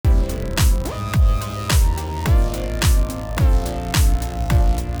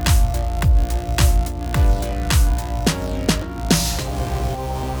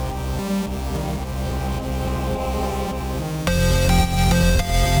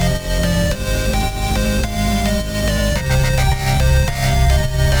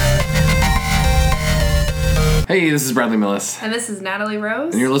Hey, this is Bradley Millis. And this is Natalie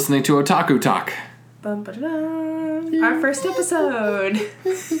Rose. And you're listening to Otaku Talk. Our first episode.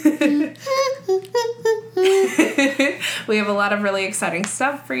 We have a lot of really exciting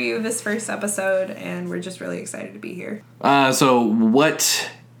stuff for you this first episode, and we're just really excited to be here. So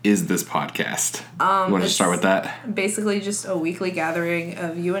what is this podcast? You want to start with that? Basically just a weekly gathering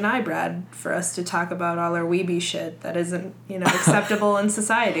of you and I, Brad, for us to talk about all our weeby shit that isn't, acceptable in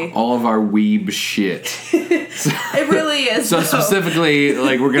society. All of our weeb shit. It really is. So specifically,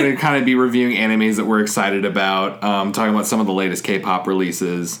 we're going to kind of be reviewing animes that we're excited about, talking about some of the latest K-pop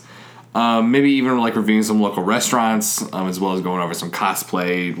releases, maybe even reviewing some local restaurants, as well as going over some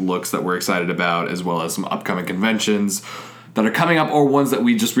cosplay looks that we're excited about, as well as some upcoming conventions that are coming up or ones that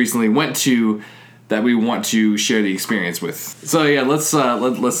we just recently went to that we want to share the experience with. So yeah, let's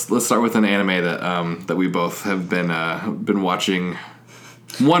start with an anime that we both have been watching.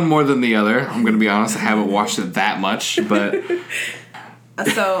 One more than the other. I'm going to be honest, I haven't watched it that much, but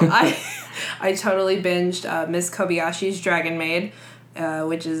so I totally binged Miss Kobayashi's Dragon Maid,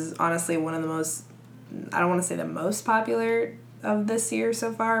 which is honestly one of the most, I don't want to say the most popular of this year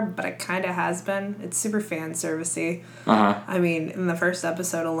so far, but it kind of has been. It's super fan servicey. I mean, in the first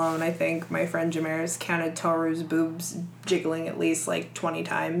episode alone, I think my friend Jamaris counted Toru's boobs jiggling at least 20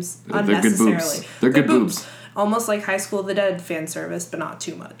 times unnecessarily. They're good boobs. Almost like High School of the Dead fan service, but not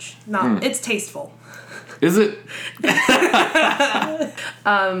too much. It's tasteful. Is it?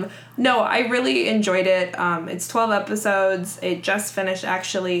 No, I really enjoyed it. It's 12 episodes. It just finished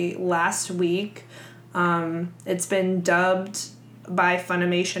actually last week. It's been dubbed by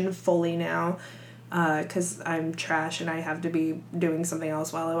Funimation fully now, because I'm trash and I have to be doing something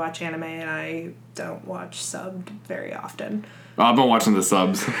else while I watch anime, and I don't watch subbed very often. I've been watching the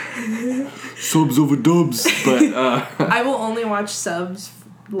subs. Subs over dubs. But I will only watch subs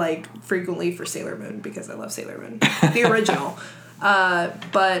frequently for Sailor Moon because I love Sailor Moon, the original.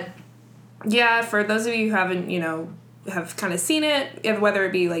 But yeah, for those of you who haven't, have kind of seen it, whether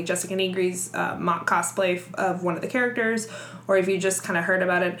it be Jessica Nigri's mock cosplay of one of the characters, or if you just kind of heard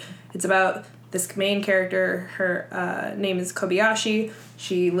about it, it's about this main character. Her name is Kobayashi.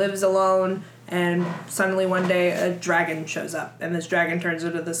 She lives alone, and suddenly one day a dragon shows up, and this dragon turns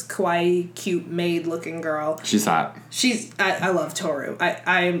into this kawaii, cute maid-looking girl. She's hot. I love Toru.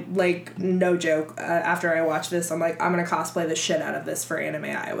 I'm no joke. After I watch this, I'm gonna cosplay the shit out of this for Anime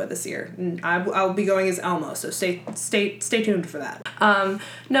Iowa this year. And I'll be going as Elmo, so stay tuned for that.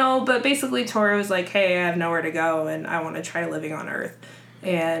 No, but basically Toru is hey, I have nowhere to go, and I want to try living on Earth.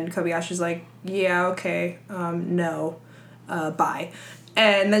 And Kobayashi's yeah, okay, no, bye.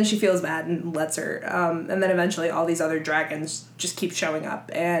 And then she feels bad and lets her. And then eventually all these other dragons just keep showing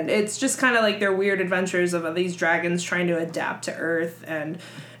up. And it's just kind of their weird adventures of these dragons trying to adapt to Earth. And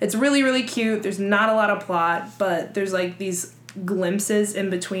it's really, really cute. There's not a lot of plot, but there's these glimpses in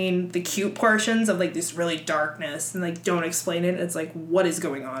between the cute portions of this really darkness. And don't explain it. It's what is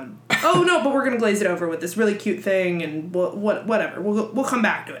going on? Oh no, but we're going to glaze it over with this really cute thing. And whatever. We'll come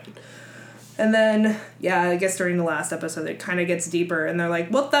back to it. And then, yeah, I guess during the last episode, it kind of gets deeper, and they're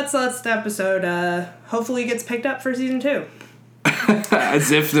well, that's the last episode. Hopefully it gets picked up for season 2.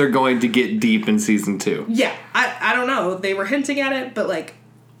 As if they're going to get deep in season 2. Yeah, I don't know. They were hinting at it, but,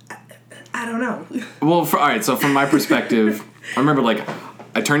 I don't know. Well, alright, so from my perspective, I remember,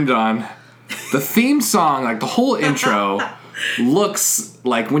 I turned it on. The theme song, the whole intro, looks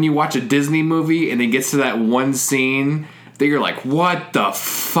like when you watch a Disney movie, and it gets to that one scene that you're what the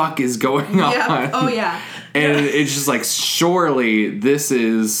fuck is going on? Yeah. Oh, yeah. And it's just surely this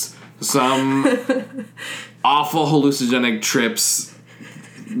is some awful hallucinogenic trips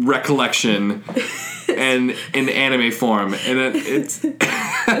recollection and in anime form. And it's...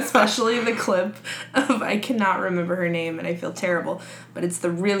 Especially the clip of, I cannot remember her name, and I feel terrible, but it's the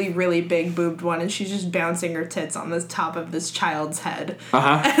really, really big boobed one, and she's just bouncing her tits on the top of this child's head.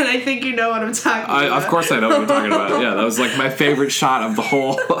 And I think you know what I'm talking about. Of course I know what you're talking about. Yeah, that was my favorite shot of the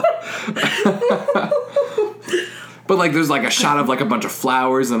whole... But there's a shot of a bunch of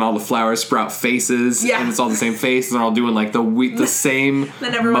flowers, and all the flowers sprout faces, and it's all the same face, and they're all doing the same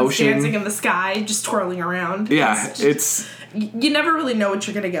then everyone's motion. Dancing in the sky, just twirling around. Yeah, it's you never really know what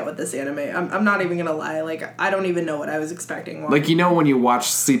you're gonna get with this anime. I'm not even gonna lie. I don't even know what I was expecting. When you watch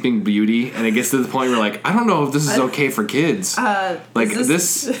Sleeping Beauty, and it gets to the point where I don't know if this is okay for kids.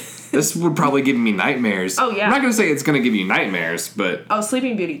 This would probably give me nightmares. Oh, yeah. I'm not going to say it's going to give you nightmares, but... Oh,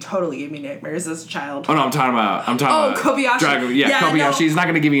 Sleeping Beauty totally gave me nightmares as a child. Oh, no, I'm talking about Kobayashi. Dragon. Yeah, Kobayashi is not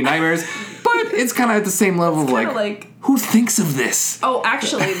going to give you nightmares, but it's kind of at the same level of who thinks of this? Oh,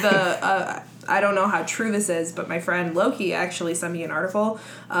 actually, the I don't know how true this is, but my friend Loki actually sent me an article.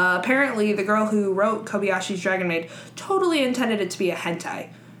 Apparently, the girl who wrote Kobayashi's Dragon Maid totally intended it to be a hentai.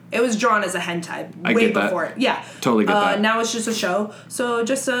 It was drawn as a hentai way before it. Yeah. Totally get that. Now it's just a show. So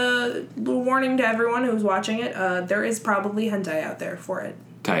just a little warning to everyone who's watching it. There is probably hentai out there for it.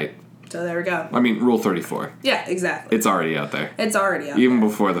 Tight. So there we go. I mean, Rule 34. Yeah, exactly. It's already out there. It's already out Even there.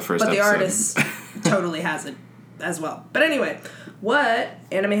 before the first episode. But the artist totally has it as well. But anyway, what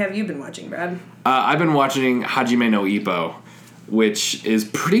anime have you been watching, Brad? I've been watching Hajime no Ippo, which is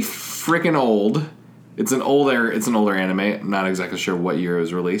pretty freaking old. It's an older anime. I'm not exactly sure what year it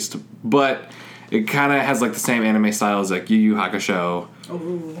was released, but it kind of has like the same anime style as like Yu Yu Hakusho.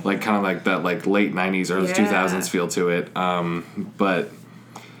 Ooh. Like kind of like that like late 90s, early 2000s feel to it. But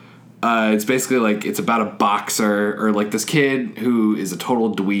it's basically like it's about a boxer or like this kid who is a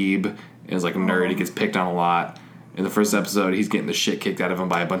total dweeb and is like a nerd. He gets picked on a lot. In the first episode, he's getting the shit kicked out of him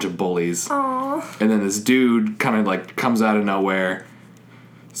by a bunch of bullies. Aww. And then this dude kind of like comes out of nowhere,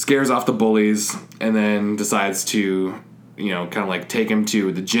 scares off the bullies, and then decides to, you know, kind of like take him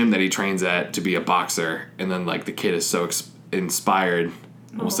to the gym that he trains at to be a boxer. And then like the kid is so inspired.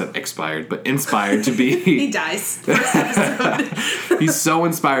 Almost said expired, but inspired to be... He dies. First episode. He's so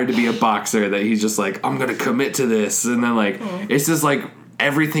inspired to be a boxer that he's just like, I'm going to commit to this. And then like, it's just like,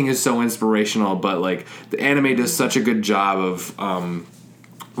 everything is so inspirational, but like the anime does such a good job of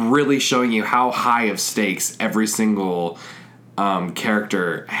really showing you how high of stakes every single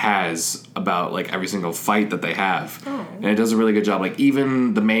character has about like every single fight that they have. And it does a really good job. Like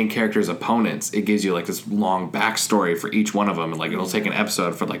even the main character's opponents, it gives you like this long backstory for each one of them, and like it'll take an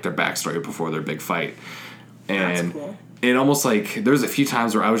episode for like their backstory before their big fight. And that's cool. It almost like there's a few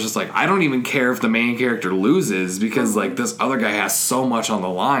times where I was just like, I don't even care if the main character loses because like this other guy has so much on the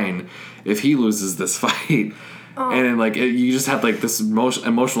line if he loses this fight. And like you just have like this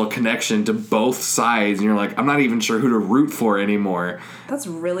emotional connection to both sides, and you're like, I'm not even sure who to root for anymore. That's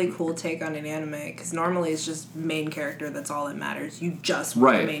a really cool take on an anime, because normally it's just main character, that's all that matters. You just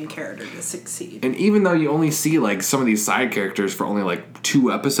want the main character to succeed. And even though you only see like some of these side characters for only like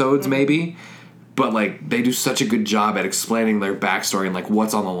 2 episodes maybe, but like they do such a good job at explaining their backstory and like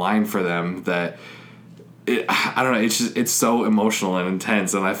what's on the line for them that I don't know, it's so emotional and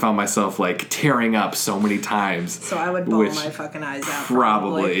intense, and I found myself like tearing up so many times. So I would bawl my fucking eyes out.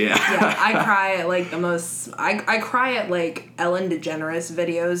 Probably, yeah. Yeah, I cry at like the most. I cry at like Ellen DeGeneres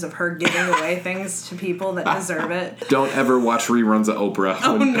videos of her giving away things to people that deserve it. Don't ever watch reruns of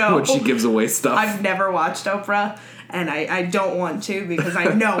Oprah when she gives away stuff. I've never watched Oprah. And I don't want to because I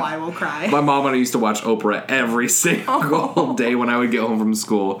know I will cry. My mom and I used to watch Oprah every single day when I would get home from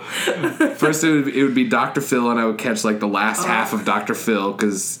school. First it would be Dr. Phil, and I would catch like the last half of Dr. Phil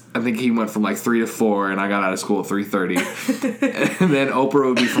because I think he went from like 3 to 4 and I got out of school at 3:30. And then Oprah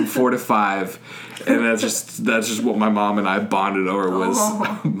would be from 4 to 5. And that's just what my mom and I bonded over was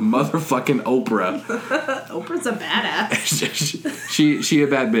motherfucking Oprah. Oprah's a badass. she a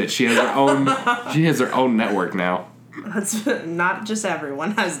bad bitch. She has her own network now. That's not just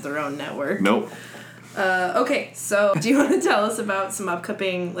everyone has their own network. Nope. Okay, so do you want to tell us about some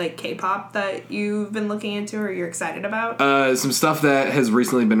upcoming like K-pop that you've been looking into or you're excited about? Some stuff that has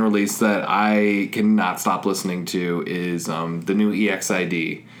recently been released that I cannot stop listening to is the new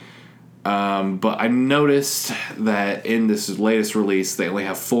EXID. But I noticed that in this latest release they only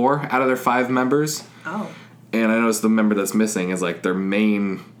have 4 out of their 5 members. Oh. And I noticed the member that's missing is like their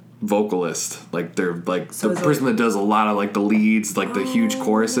main vocalist, like they're like the person that does a lot of like the leads, like the huge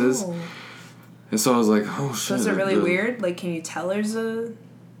choruses. And so I was like, oh shit. So is it really weird? Like, can you tell there's a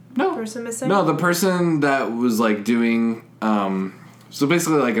person missing? No, the person that was like doing so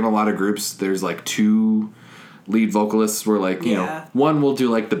basically like in a lot of groups there's like 2 lead vocalists where like, you know, one will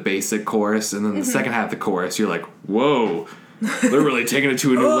do like the basic chorus, and then the second half of the chorus you're like, whoa, they're really taking it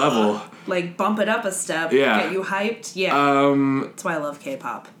to a new level. Like bump it up a step, get you hyped. Yeah. That's why I love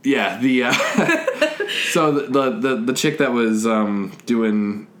K-pop. Yeah, so the chick that was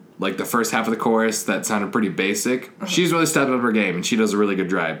doing like the first half of the chorus that sounded pretty basic, she's really stepped up her game, and she does a really good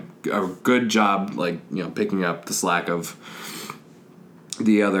job like, you know, picking up the slack of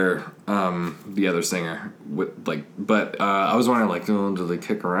the other singer with like, but I was wondering like, did they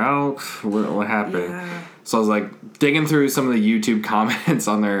kick her out? What happened? Yeah. So I was like digging through some of the YouTube comments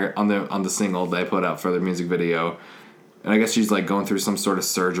on the single they put out for their music video, and I guess she's like going through some sort of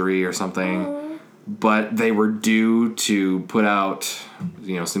surgery or something. But they were due to put out,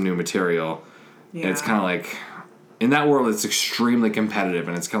 you know, some new material. Yeah. And it's kind of like, in that world, it's extremely competitive,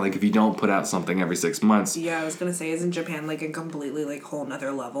 and it's kind of like if you don't put out something every 6 months. Yeah, I was gonna say, isn't Japan like a completely like whole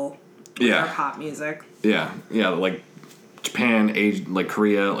nother level? Yeah. Our pop music. Yeah, like Japan, Asia, like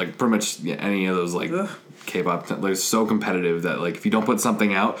Korea, like pretty much any of those like K-pop, they're so competitive that like if you don't put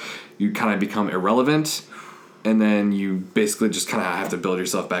something out, you kind of become irrelevant, and then you basically just kind of have to build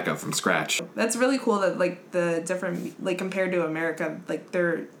yourself back up from scratch. That's really cool that like the different, like compared to America, like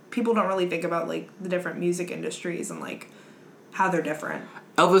people don't really think about like the different music industries and like how they're different.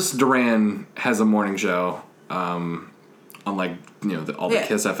 Elvis Duran has a morning show on like all the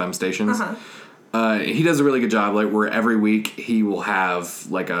Kiss FM stations. He does a really good job. Like where every week he will have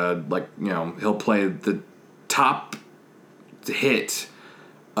he'll play the top hit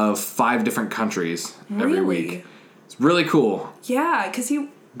of 5 different countries every week. It's really cool. Yeah, because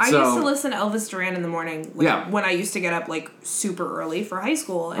I used to listen to Elvis Duran in the morning when I used to get up like super early for high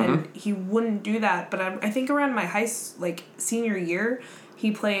school, and he wouldn't do that. But I think around my senior year,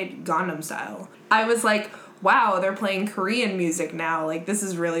 he played Gangnam Style. I was like, wow, they're playing Korean music now. Like, this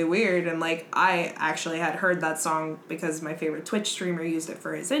is really weird. And like, I actually had heard that song because my favorite Twitch streamer used it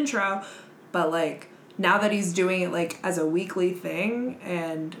for his intro. But like, now that he's doing it like as a weekly thing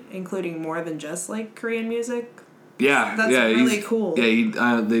and including more than just like Korean music. Yeah, that's really cool.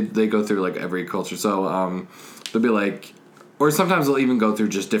 Yeah, they go through like every culture. So they'll be like, or sometimes they'll even go through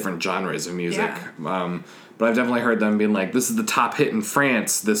just different genres of music. Yeah. But I've definitely heard them being like, this is the top hit in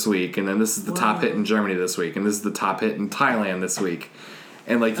France this week, and then this is the top hit in Germany this week, and this is the top hit in Thailand this week.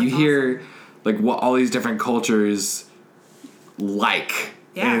 And like, that's hear like what all these different cultures like.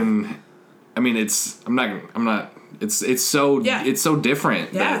 Yeah. And I mean, it's so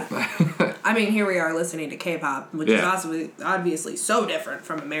different. Yeah. I mean, here we are listening to K-pop, which is obviously so different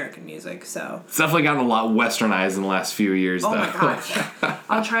from American music. So it's definitely gotten a lot westernized in the last few years. Oh my gosh!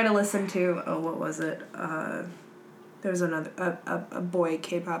 I'll try to listen to what was it? There was a boy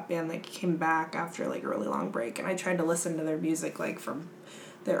K-pop band that came back after like a really long break, and I tried to listen to their music like from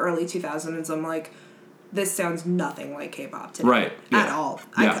the early 2000s. I'm like, this sounds nothing like K-pop today, right? At all.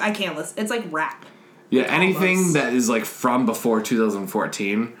 Yeah. I can't listen. It's like rap. Yeah, anything that is like from before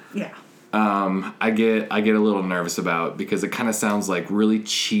 2014. Yeah. I get a little nervous about because it kind of sounds like really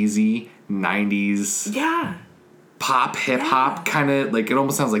cheesy 90s. Yeah. Pop, hip hop, kind of like it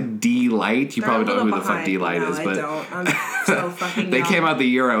almost sounds like D-Light. You probably don't know who the fuck D-Light is, but I don't. I'm so fucking they young. came out the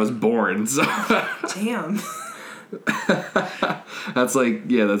year I was born, so damn. That's like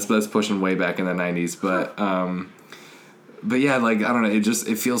that's pushing way back in the 90s, but yeah, like I don't know,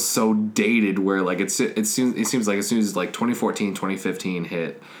 it feels so dated where like it seems like as soon as like 2014, 2015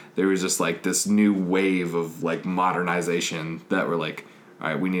 hit, there was just like this new wave of like modernization that we're like, all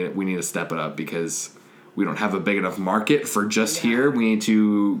right, we need to step it up because we don't have a big enough market for just here. We need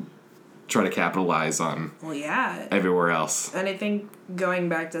to try to capitalize on everywhere else. And I think going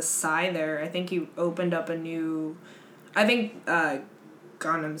back to Psy there, I think you opened up Gangnam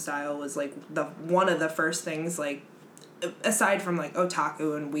Style was like one of the first things, like aside from like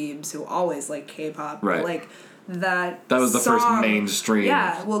otaku and weebs who always like K-pop, right? Like that was the song, first mainstream.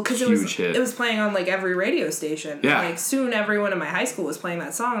 Yeah, well, because it was playing on like every radio station. Yeah, like soon everyone in my high school was playing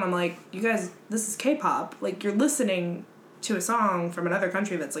that song, and I'm like, you guys, this is K-pop. Like you're listening to a song from another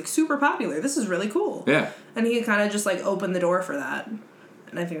country that's like super popular. This is really cool. Yeah, and he kind of just like opened the door for that.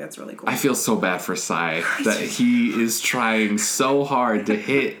 And I think that's really cool. I feel so bad for Psy that he is trying so hard to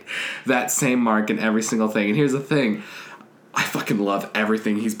hit that same mark in every single thing. And here's the thing. I fucking love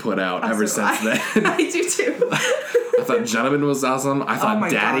everything he's put out ever since then. I do too. I thought Gentleman was awesome. I thought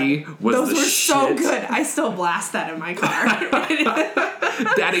Daddy was Those the were shit. so good. I still blast that in my car.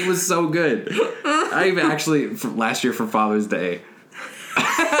 Daddy was so good. I even actually, last year for Father's Day,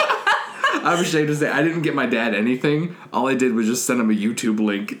 I'm ashamed to say I didn't get my dad anything. All I did was just send him a YouTube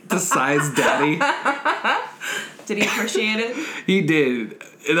link to Psy's Daddy. Did he appreciate it? He did.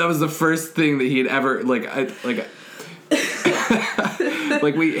 And that was the first thing that he had ever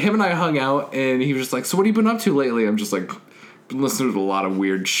him and I hung out, and he was just like, "So what have you been up to lately?" I'm just like, been listening to a lot of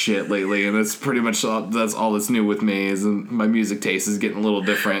weird shit lately, and that's pretty much all that's new with me. Is my music taste is getting a little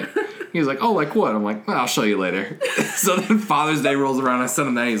different. He was like, "Oh, like what?" I'm like, "I'll show you later." So then Father's Day rolls around, I sent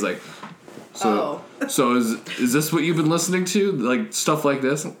him that. He's like, "So is this what you've been listening to? Like stuff like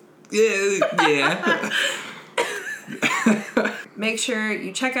this?" Yeah. Make sure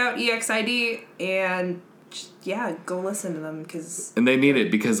you check out EXID and go listen to them and they need it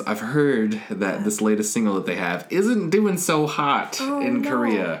because I've heard that this latest single that they have isn't doing so hot in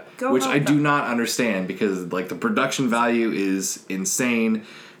Korea, which I do not understand because like the production value is insane.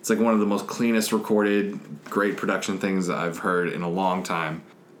 It's like one of the most cleanest recorded, great production things I've heard in a long time.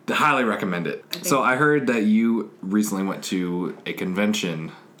 I highly recommend it. So I heard that you recently went to a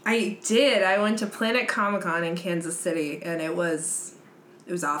convention. I did. I went to Planet Comicon in Kansas City, and it was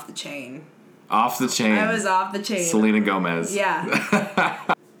off the chain. Off the chain. I was off the chain. Selena Gomez. Yeah.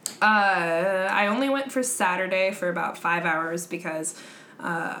 I only went for Saturday for about 5 hours because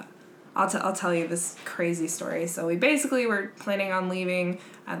I'll tell you this crazy story. So we basically were planning on leaving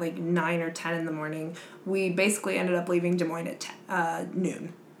at like 9 or 10 in the morning. We basically ended up leaving Des Moines at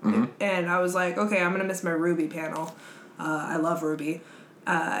noon. Mm-hmm. And I was like, okay, I'm going to miss my Ruby panel. I love Ruby.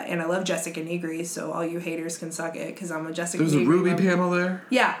 And I love Jessica Negri, so all you haters can suck it because I'm a Jessica Negri. There's a Ruby panel there?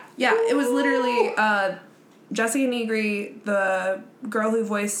 Yeah. It was literally Jessica Negri, the girl who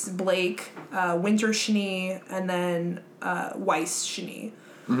voiced Blake, Winter Schnee, and then Weiss Schnee.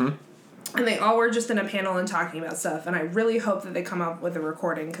 Mm-hmm. And they all were just in a panel and talking about stuff. And I really hope that they come up with a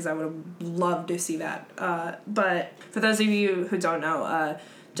recording because I would have loved to see that. But for those of you who don't know,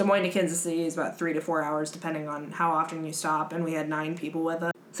 Des Moines to Kansas City is about 3 to 4 hours depending on how often you stop. And we had 9 people with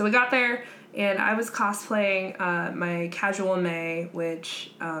us. So we got there and I was cosplaying my Casual May,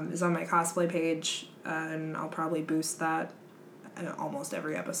 which is on my cosplay page. And I'll probably boost that almost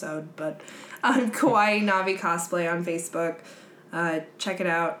every episode. But Kawaii Navi Cosplay on Facebook. Check it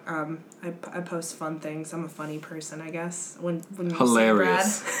out. I post fun things. I'm a funny person, I guess. When you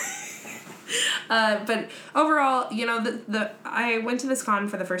hilarious. See Brad. But overall, I went to this con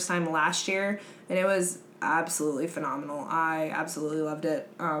for the first time last year, and it was absolutely phenomenal. I absolutely loved it.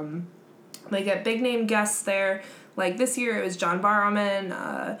 They get big name guests there. Like this year, it was John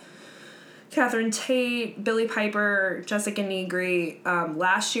Barrowman, Catherine Tate, Billy Piper, Jessica Negri.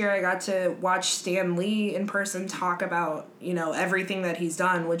 Last year I got to watch Stan Lee in person talk about, everything that he's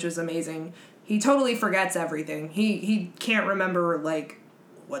done, which was amazing. He totally forgets everything. He can't remember, like,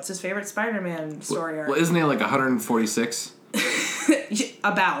 what's his favorite Spider-Man story arc. Well, isn't he like 146?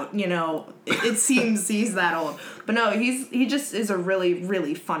 About, it seems he's that old. But no, he just is a really,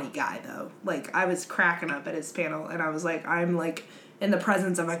 really funny guy, though. Like, I was cracking up at his panel, and I was like, I'm, like, in the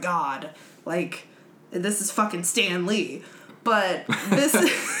presence of a god. Like, this is fucking Stan Lee. But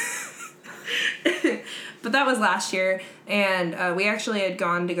but that was last year, and we actually had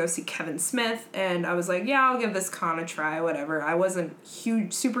gone to go see Kevin Smith, and I was like, yeah, I'll give this con a try, whatever. I wasn't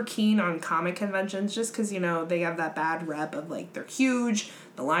super keen on comic conventions, just because, they have that bad rep of, like, they're huge,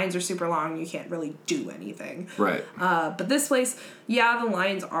 the lines are super long, you can't really do anything. Right. But this place, yeah, the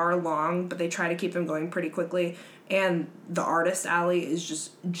lines are long, but they try to keep them going pretty quickly. And the artist alley is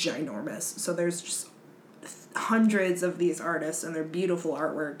just ginormous. So there's just hundreds of these artists and their beautiful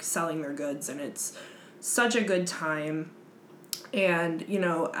artwork selling their goods. And it's such a good time. And,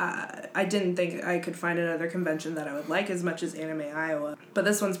 I didn't think I could find another convention that I would like as much as Anime Iowa. But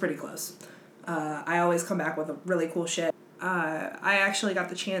this one's pretty close. I always come back with a really cool shit. I actually got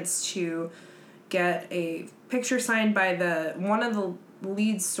the chance to get a picture signed by one of the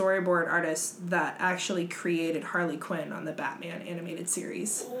lead storyboard artists that actually created Harley Quinn on the Batman animated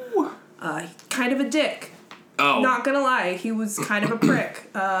series. Kind of a dick. Oh. Not gonna lie, he was kind of a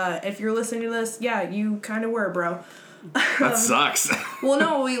prick. If you're listening to this, yeah, you kind of were, bro. That sucks. Well,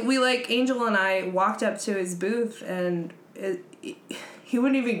 no, we like, Angel and I walked up to his booth, and he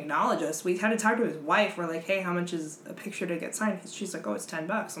wouldn't even acknowledge us. We had to talk to his wife. We're like, hey, how much is a picture to get signed? She's like, oh, it's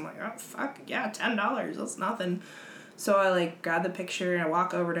 $10. I'm like, oh, fuck, yeah, $10. That's nothing. So I, like, grab the picture, and I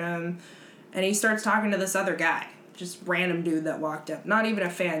walk over to him, and he starts talking to this other guy. Just random dude that walked up. Not even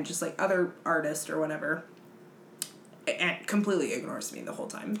a fan, just, like, other artist or whatever. And completely ignores me the whole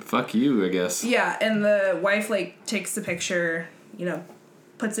time. Fuck you, I guess. Yeah, and the wife, like, takes the picture,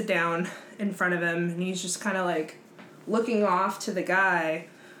 puts it down in front of him, and he's just kind of, like, looking off to the guy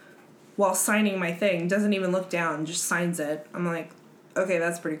while signing my thing. Doesn't even look down, just signs it. I'm like, okay,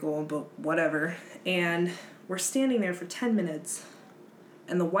 that's pretty cool, but whatever. And we're standing there for 10 minutes,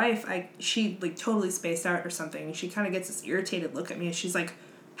 and the wife, she, like, totally spaced out or something. She kind of gets this irritated look at me, and she's like,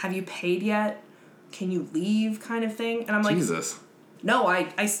 have you paid yet? Can you leave, kind of thing? And I'm like, Jesus. No,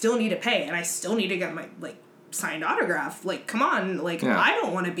 I still need to pay, and I still need to get my, like, signed autograph. Like, come on. Like, yeah. I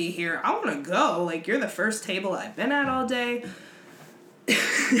don't want to be here. I want to go. Like, you're the first table I've been at all day.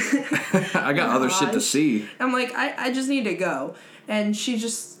 I got other shit to see. I'm like, I just need to go. And she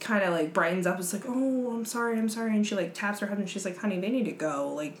just kind of, like, brightens up. It's like, oh, I'm sorry. And she, like, taps her head, and she's like, honey, they need to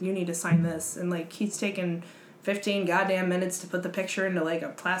go. Like, you need to sign this. And, like, he's taking 15 goddamn minutes to put the picture into, like, a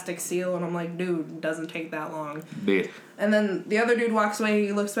plastic seal. And I'm like, dude, it doesn't take that long. Dude. And then the other dude walks away.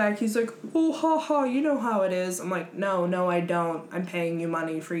 He looks back. He's like, oh, ha, ha, you know how it is. I'm like, no, I don't. I'm paying you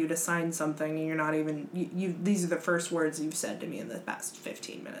money for you to sign something, and you're not even... These are the first words you've said to me in the past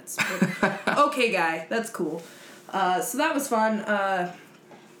 15 minutes. But, okay, guy. That's cool. So that was fun.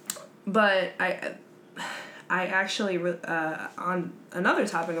 But I actually, on another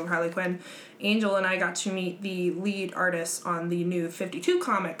topic of Harley Quinn, Angel and I got to meet the lead artists on the new 52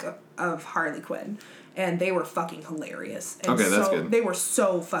 comic of Harley Quinn. And they were fucking hilarious. And okay, that's good. They were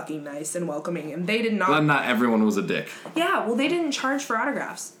so fucking nice and welcoming. And they did not... Well, not everyone was a dick. Yeah, well, they didn't charge for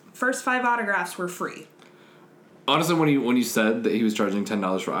autographs. First 5 autographs were free. Honestly, when you said that he was charging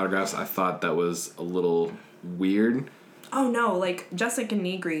 $10 for autographs, I thought that was a little weird. Oh, no, like, Jessica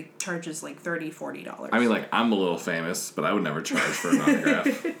Negri charges, like, $30, $40. I mean, like, I'm a little famous, but I would never charge for an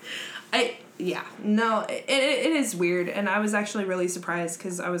autograph. It is weird, and I was actually really surprised,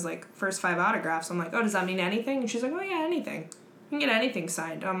 because I was like, first 5 autographs, I'm like, oh, does that mean anything? And she's like, oh, yeah, anything. You can get anything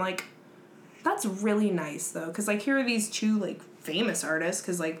signed. And I'm like, that's really nice, though, because, like, here are these 2, like, famous artists,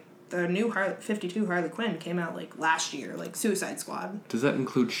 because, like, the new 52 Harley Quinn came out, like, last year, like, Suicide Squad. Does that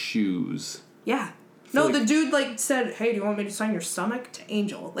include shoes? Yeah. No, the dude, like, said, hey, do you want me to sign your stomach? To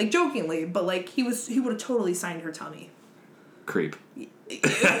Angel. Like, jokingly, but, like, he would have totally signed her tummy. Creep.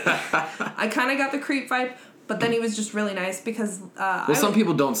 I kind of got the creep vibe, but then he was just really nice because... some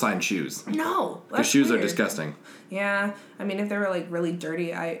people don't sign shoes. No. Because shoes are disgusting. Yeah. I mean, if they were, like, really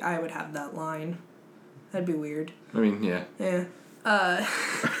dirty, I would have that line. That'd be weird. I mean, yeah. Yeah.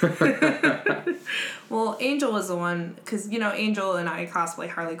 Well, Angel was the one, because, you know, Angel and I cosplay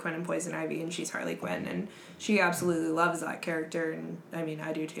Harley Quinn and Poison Ivy, and she's Harley Quinn, and she absolutely loves that character, and, I mean,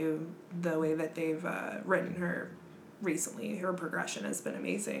 I do too. The way that they've written her recently, her progression has been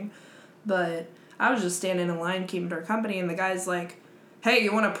amazing. But I was just standing in line keeping her company, and the guy's like, hey,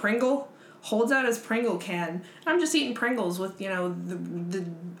 you want a Pringle? Holds out his Pringle can. I'm just eating Pringles with, you know, the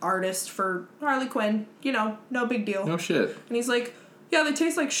artist for Harley Quinn. You know, no big deal. No shit. And he's like, yeah, they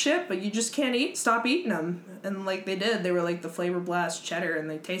taste like shit, but you just can't stop eating them. And, like, they did. They were, like, the Flavor Blast cheddar, and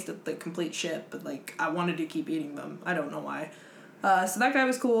they tasted like complete shit. But, like, I wanted to keep eating them. I don't know why. So that guy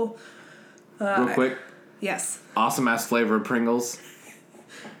was cool. Real quick. Yes. Awesome-ass flavor of Pringles.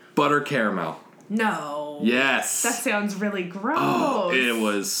 Butter caramel. No. Yes. That sounds really gross. Oh, it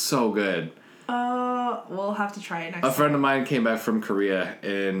was so good. We'll have to try it next time. A friend of mine came back from Korea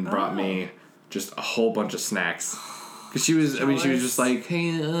and brought me just a whole bunch of snacks. Because she was just like,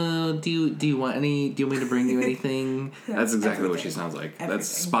 hey, do you want any? Do you want me to bring you anything? That's exactly what she sounds like. Everything. That's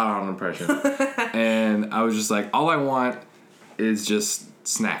spot on impression. And I was just like, all I want is just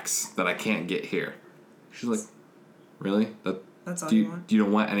snacks that I can't get here. She's like, really? That's all you want? You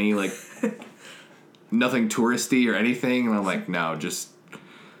don't want any, like, nothing touristy or anything? And I'm like, no, just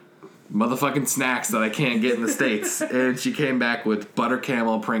motherfucking snacks that I can't get in the States. And she came back with butter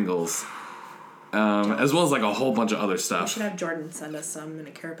caramel Pringles. As well as, like, a whole bunch of other stuff. We should have Jordan send us some in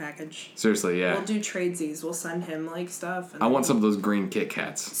a care package. Seriously, yeah. We'll do tradesies. We'll send him, like, stuff. And I want some of those green Kit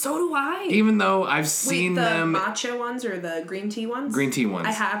Kats. So do I. Even though I've seen them... the matcha ones or the green tea ones? Green tea ones.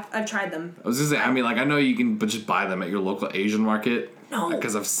 I've tried them. I was gonna say, I mean, like, I know you can just buy them at your local Asian market. No.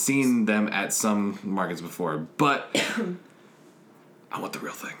 Because I've seen them at some markets before. But... I want the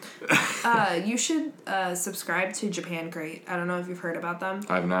real thing. You should subscribe to Japan Crate. I don't know if you've heard about them.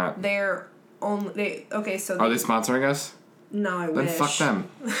 I've not. They're only... Are they sponsoring us? No, I then wish. Fuck them.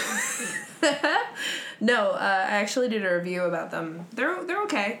 No, I actually did a review about them. They're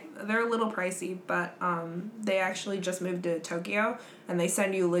okay. They're a little pricey, but they actually just moved to Tokyo, and they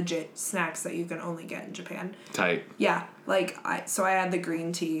send you legit snacks that you can only get in Japan. Tight. Yeah, like I had the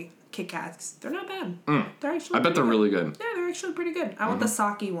green tea Kit Kats. They're not bad. They're actually. I bet they're really good. Yeah, they're actually pretty good. I want the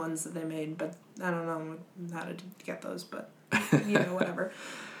sake ones that they made, but I don't know how to get those. But you know, whatever.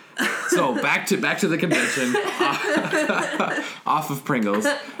 So back to the convention. Off of Pringles.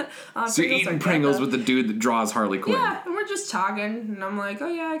 So you're eating Pringles with the dude that draws Harley Quinn. Yeah, and we're just talking, and I'm like, oh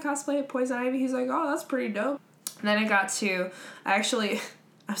yeah, I cosplay Poison Ivy. He's like, oh, that's pretty dope. And then it got to, I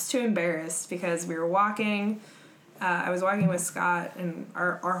was too embarrassed because we were walking. I was walking with Scott, and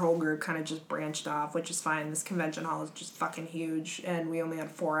our whole group kind of just branched off, which is fine. This convention hall is just fucking huge, and we only had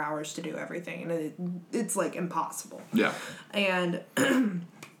 4 hours to do everything, and it's like impossible. Yeah. And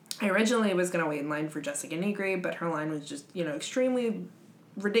I originally was going to wait in line for Jessica Negri, but her line was just, you know, extremely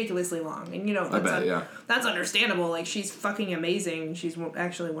ridiculously long. And, you know, that's understandable. Like, she's fucking amazing. She's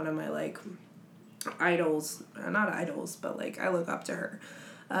actually one of my, like, idols. Not idols, but, like, I look up to her.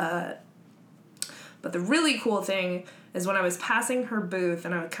 But the really cool thing is when I was passing her booth,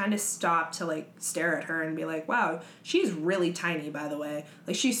 and I would kind of stop to, like, stare at her and be like, wow, she's really tiny, by the way.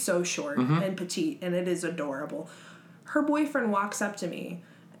 Like, she's so short and petite, and it is adorable. Her boyfriend walks up to me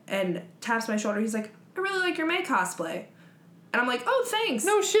and taps my shoulder. He's like, I really like your Maid cosplay. And I'm like, oh, thanks.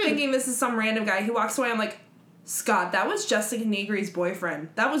 No shit. Thinking this is some random guy. He walks away. I'm like, Scott, that was Jessica Negri's boyfriend.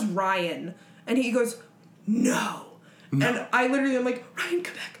 That was Ryan. And he goes, no. And I literally am like, Ryan,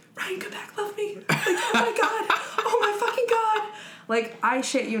 come back. Ryan, come back, love me. Like, oh my god. Oh my fucking god. Like, I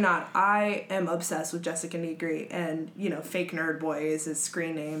shit you not. I am obsessed with Jessica Negri, and, you know, Fake Nerd Boy is his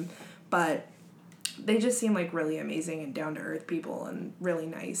screen name. But they just seem like really amazing and down-to-earth people and really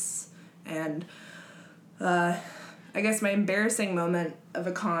nice. And I guess my embarrassing moment of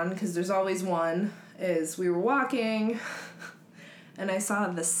a con, because there's always one, is we were walking and I saw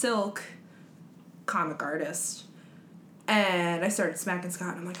the Silk comic artist. And I started smacking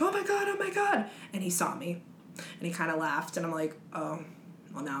Scott, and I'm like, oh my god. And he saw me. And he kind of laughed, and I'm like, oh,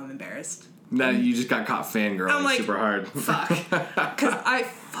 well, now I'm embarrassed. Now you just got caught fangirling like, super hard. Fuck. Because I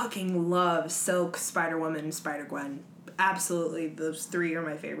fucking love Silk, Spider-Woman, Spider-Gwen. Absolutely, those three are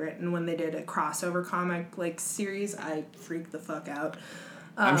my favorite. And when they did a crossover comic, like, series, I freaked the fuck out.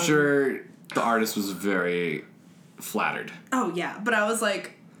 I'm sure the artist was very flattered. Oh, yeah. But I was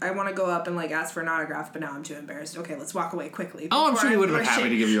like, I want to go up and, like, ask for an autograph, but now I'm too embarrassed. Okay, let's walk away quickly. Oh, I'm sure he would have been happy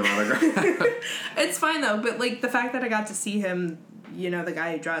to give you an autograph. It's fine, though. But, like, the fact that I got to see him, you know, the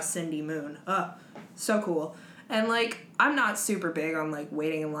guy who draws Cindy Moon. So cool. And, like, I'm not super big on, like,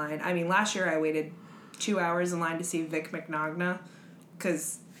 waiting in line. I mean, last year I waited 2 hours in line to see Vic Mignogna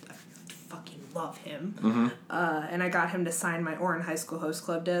because I fucking love him. Mm-hmm. And I got him to sign my Orin High School Host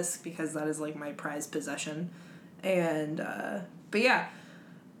Club disc because that is, like, my prized possession. And, but yeah.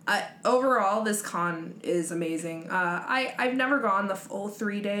 Overall, this con is amazing. I've never gone the full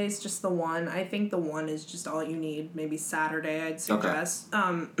 3 days, just the one. I think the one is just all you need. Maybe Saturday, I'd suggest.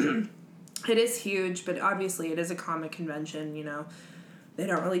 Okay. It is huge, but obviously it is a comic convention, you know. They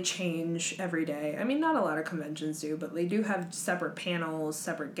don't really change every day. I mean, not a lot of conventions do, but they do have separate panels,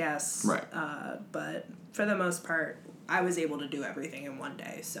 separate guests. Right. But for the most part, I was able to do everything in one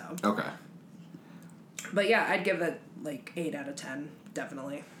day, so. Okay. But yeah, I'd give it like 8 out of 10,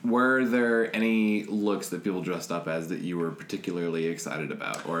 definitely. Were there any looks that people dressed up as that you were particularly excited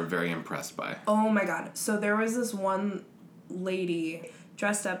about or very impressed by? Oh my god. So there was this one lady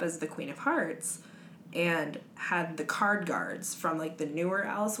dressed up as the Queen of Hearts and had the card guards from like the newer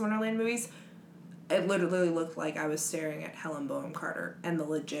Alice in Wonderland movies. It literally looked like I was staring at Helen Bonham Carter and the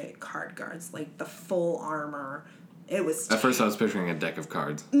legit card guards, like the full armor. It was... At first I was picturing a deck of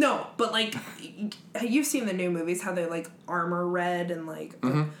cards. No, but like, you've seen the new movies, how they're like armor red and like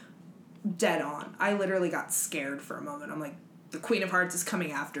dead on. I literally got scared for a moment. I'm like, the Queen of Hearts is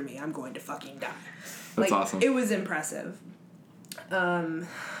coming after me. I'm going to fucking die. That's awesome. It was impressive.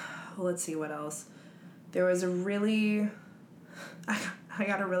 Let's see what else. There was a really... I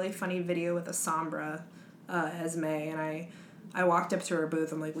got a really funny video with a Sombra as May, and I walked up to her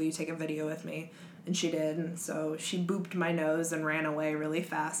booth. I'm like, will you take a video with me? And she did, and so she booped my nose and ran away really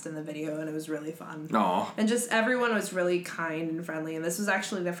fast in the video, and it was really fun. Aww. And just everyone was really kind and friendly, and this was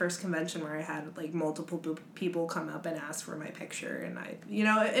actually the first convention where I had, like, multiple people come up and ask for my picture, and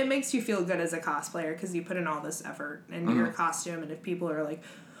it makes you feel good as a cosplayer, because you put in all this effort in your costume, and if people are like,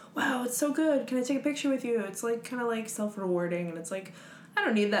 wow, it's so good, can I take a picture with you? It's, like, kind of, like, self-rewarding, and it's like, I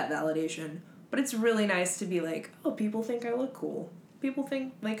don't need that validation, but it's really nice to be like, oh, people think I look cool. People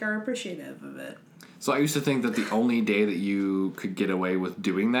think, like, are appreciative of it. So I used to think that the only day that you could get away with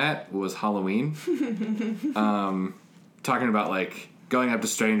doing that was Halloween. Talking about, like, going up to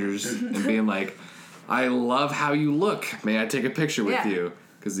strangers and being like, I love how you look. May I take a picture with you?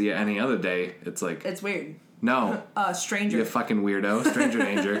 Because any other day, it's like... It's weird. No. Stranger. You fucking weirdo. Stranger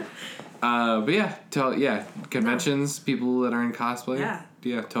danger. But yeah, conventions, people that are in cosplay.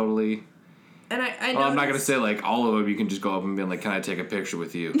 Yeah, totally... And I know I'm not going to say, like, all of them. You can just go up and be like, can I take a picture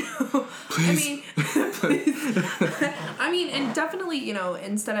with you? Please. I mean, and definitely,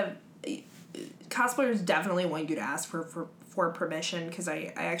 instead of... Cosplayers definitely want you to ask for permission, because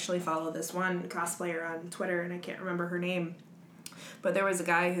I actually follow this one cosplayer on Twitter, and I can't remember her name. But there was a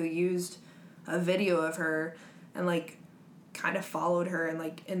guy who used a video of her and, like, kind of followed her and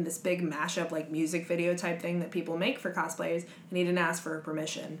like in this big mashup like music video type thing that people make for cosplayers, and he didn't ask for her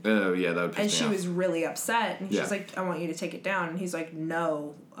permission. Oh yeah, that would piss me off. And she was really upset, and she's like, I want you to take it down. And he's like,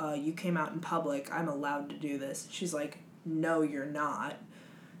 no, you came out in public, I'm allowed to do this. She's like, no, you're not.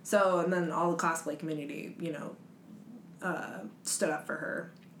 So, and then all the cosplay community, stood up for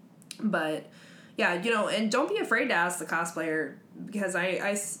her. But yeah, and don't be afraid to ask the cosplayer, because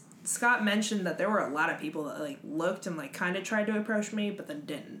Scott mentioned that there were a lot of people that, like, looked and, like, kind of tried to approach me, but then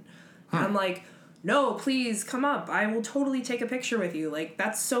didn't. And I'm like, no, please, come up. I will totally take a picture with you. Like,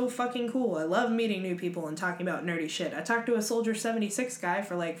 that's so fucking cool. I love meeting new people and talking about nerdy shit. I talked to a Soldier 76 guy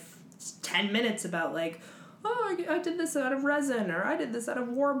for, like, 10 minutes about, like, oh, I did this out of resin, or I did this out of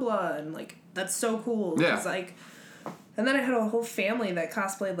Warbla, and, like, that's so cool. Yeah. It's like, And then I had a whole family that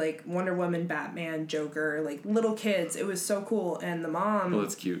cosplayed, like, Wonder Woman, Batman, Joker, like, little kids. It was so cool. And the mom... Oh,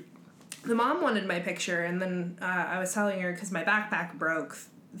 that's cute. The mom wanted my picture, and then I was telling her, because my backpack broke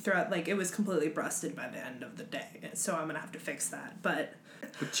throughout, like, it was completely rusted by the end of the day. So I'm going to have to fix that. But...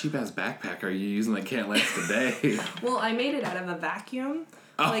 What cheap-ass backpack are you using that can't last a day? Well, I made it out of a vacuum,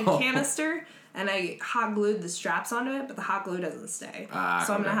 like, canister, and I hot glued the straps onto it, but the hot glue doesn't stay. So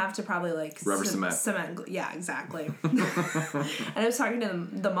I'm going to have to probably, like... Rubber cement. Glue. Yeah, exactly. And I was talking to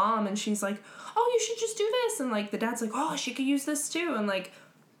the mom, and she's like, oh, you should just do this. And, like, the dad's like, oh, she could use this, too. And, like,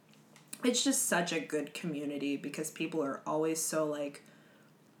 it's just such a good community because people are always so, like...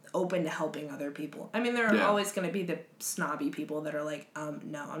 open to helping other people. I mean, there are always going to be the snobby people that are like,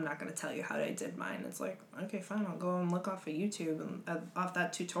 no, I'm not going to tell you how I did mine. It's like, okay, fine, I'll go and look off of YouTube and off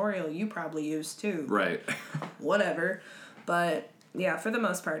that tutorial you probably used too. Right. Whatever. But yeah, for the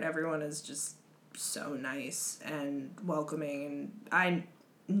most part, everyone is just so nice and welcoming, and I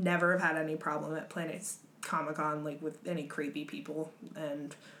never have had any problem at Planet's Comicon, like, with any creepy people.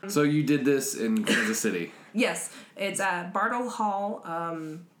 And so you did this in Kansas City? Yes, it's at Bartle Hall.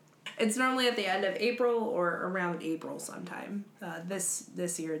 It's normally at the end of April or around April sometime.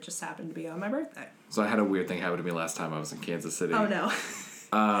 This year it just happened to be on my birthday. So I had a weird thing happen to me last time I was in Kansas City. Oh,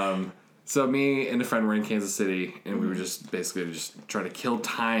 no. So me and a friend were in Kansas City, and we were just basically just trying to kill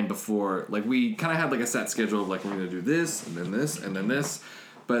time before, like, we kind of had, like, a set schedule of, like, we're going to do this, and then this, and then this.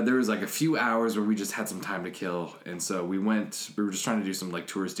 But there was, like, a few hours where we just had some time to kill. And so we were just trying to do some, like,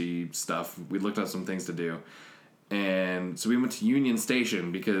 touristy stuff. We looked up some things to do. And so we went to Union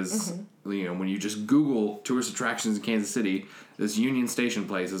Station because, you know, when you just Google tourist attractions in Kansas City, this Union Station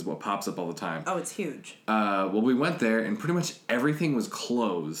place is what pops up all the time. Oh, it's huge. Well, we went there, and pretty much everything was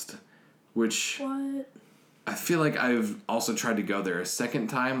closed, which... What? I feel like I've also tried to go there a second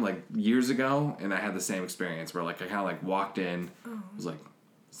time, like, years ago, and I had the same experience where, like, I kind of, like, walked in, was like,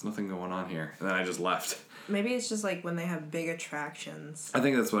 there's nothing going on here, and then I just left. Maybe it's just, like, when they have big attractions. I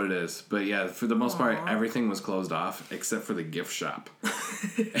think that's what it is. But, yeah, for the most part, everything was closed off except for the gift shop.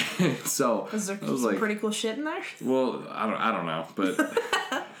 So, was there some pretty cool shit in there? Well, I don't know,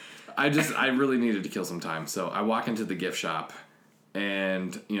 but I really needed to kill some time. So, I walk into the gift shop,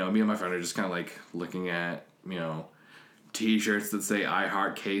 and, you know, me and my friend are just kind of, like, looking at, you know, T-shirts that say I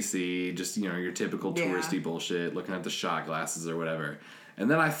Heart KC, just, you know, your typical touristy bullshit, looking at the shot glasses or whatever. And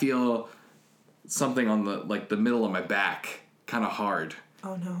then I feel something on the, like, the middle of my back, kind of hard.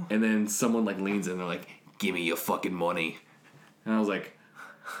 Oh, no. And then someone, like, leans in and they're like, give me your fucking money. And I was like...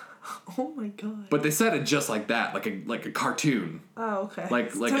 Oh, my God. But they said it just like that, like a cartoon. Oh, okay.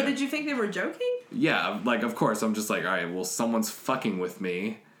 So did you think they were joking? Yeah, like, of course. I'm just like, all right, well, someone's fucking with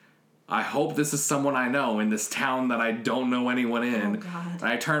me. I hope this is someone I know in this town that I don't know anyone in. Oh, God. And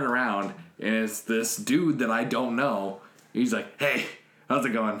I turn around, and it's this dude that I don't know. He's like, hey... How's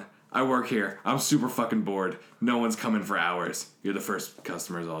it going? I work here. I'm super fucking bored. No one's coming for hours. You're the first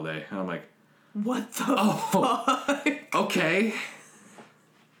customers all day. And I'm like... What the fuck? Okay.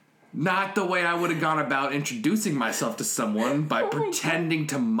 Not the way I would have gone about introducing myself to someone by pretending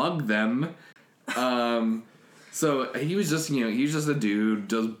to mug them. So he was just, you know, he was just a dude,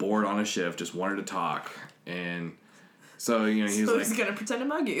 just bored on a shift, just wanted to talk. And so, you know, he was like... So he's gonna pretend to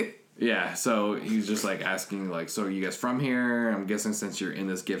mug you. Yeah, so he's just, like, asking, like, so are you guys from here? I'm guessing since you're in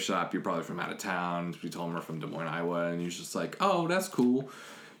this gift shop, you're probably from out of town. We told him we're from Des Moines, Iowa, and he's just like, oh, that's cool.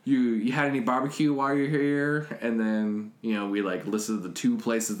 You had any barbecue while you're here? And then, you know, we, like, listed the 2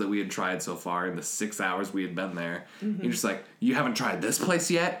 places that we had tried so far in the 6 hours we had been there. Mm-hmm. He's just like, you haven't tried this place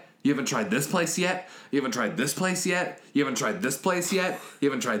yet? You haven't tried this place yet? You haven't tried this place yet? You haven't tried this place yet? You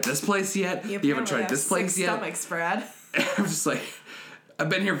haven't tried this place yet? You haven't tried this place yet? Stomachs, Brad. And I'm just like... I've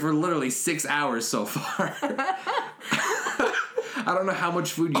been here for literally 6 hours so far. I don't know how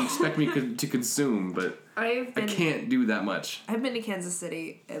much food you expect me to consume, but I can't do that much. I've been to Kansas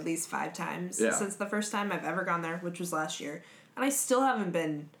City at least 5 times since the first time I've ever gone there, which was last year. And I still haven't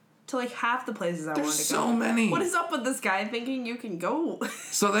been to, like, half the places I wanted to go. There's so many. What is up with this guy thinking you can go?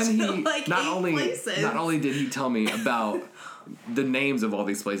 So then he like not only did he tell me about the names of all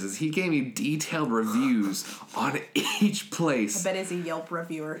these places, he gave me detailed reviews on each place. I bet he's a Yelp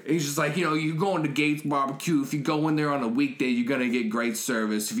reviewer. He's just like, you know, you go into Gates Barbecue. If you go in there on a weekday, you're going to get great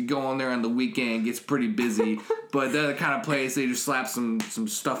service. If you go in there on the weekend, it gets pretty busy. But they're the kind of place they just slap some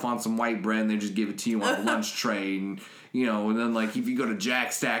stuff on some white bread and they just give it to you on a lunch tray. And, you know, and then, like, if you go to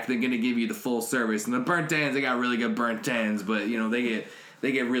Jack Stack, they're going to give you the full service. And the burnt ends, they got really good burnt ends. But, you know,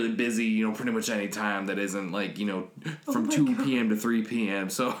 they get really busy, you know, pretty much any time that isn't, like, you know, from 2 p.m. to 3 p.m.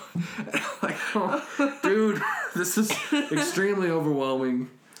 So, like, oh, dude, this is extremely overwhelming.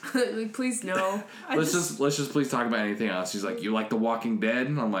 Like, please no. Let's just please talk about anything else. She's like, you like The Walking Dead?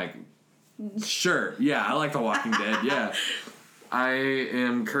 And I'm like, sure. Yeah, I like The Walking Dead. Yeah. I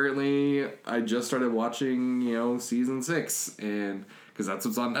just started watching, season 6, and because that's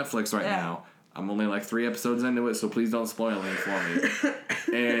what's on Netflix right now. I'm only like 3 episodes into it, so please don't spoil anything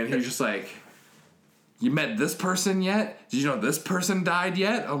for me. And he's just like, you met this person yet? Did you know this person died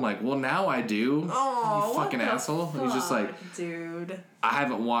yet? I'm like, well, now I do. Oh, you fucking asshole. Fuck, and he's just like, dude. I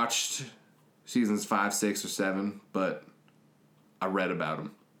haven't watched seasons 5, 6, or 7, but I read about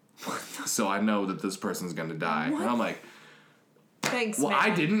them. So I know that this person's gonna die. What? And I'm like, thanks, well, man.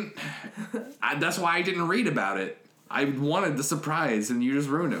 I didn't. That's why I didn't read about it. I wanted the surprise, and you just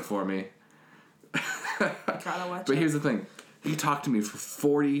ruined it for me. Gotta watch But it. here's the thing. He talked to me for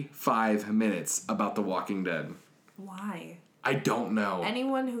 45 minutes about The Walking Dead. Why? I don't know.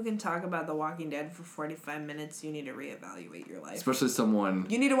 Anyone who can talk about The Walking Dead for 45 minutes, you need to reevaluate your life. Especially someone...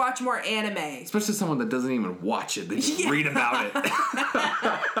 You need to watch more anime. Especially someone that doesn't even watch it. They just read about it.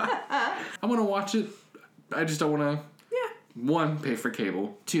 I want to watch it. I just don't want to... Yeah. 1, pay for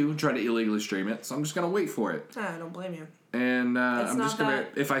cable. 2, try to illegally stream it. So I'm just going to wait for it. I don't blame you. And I'm just going to...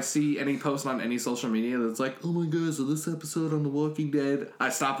 If I see any post on any social media that's like, oh my god, so this episode on The Walking Dead, I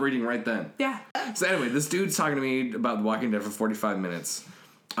stop reading right then. Yeah. So anyway, this dude's talking to me about The Walking Dead for 45 minutes.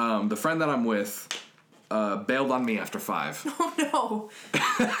 The friend that I'm with bailed on me after 5. Oh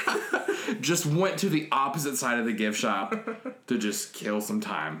no. Just went to the opposite side of the gift shop to just kill some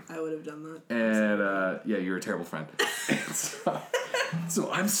time. I would have done that. And yeah, you're a terrible friend.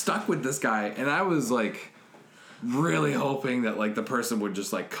 So I'm stuck with this guy, and I was like really hoping that like the person would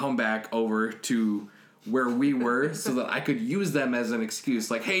just like come back over to where we were so that I could use them as an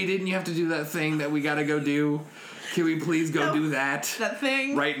excuse. Like, hey, didn't you have to do that thing that we gotta go do? Can we please go do that? That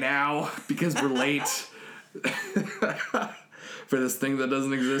thing? Right now, because we're late. For this thing that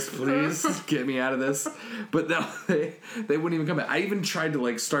doesn't exist, please get me out of this. But no, they wouldn't even come back. I even tried to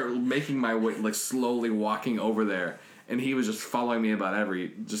like start making my way, like slowly walking over there. And he was just following me about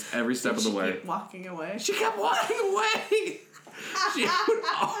every step of the way. She kept walking away? She kept walking away! She would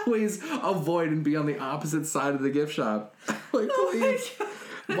always avoid and be on the opposite side of the gift shop. Like, please.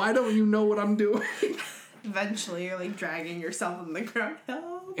 Why don't you know what I'm doing? Eventually, you're like dragging yourself in the ground.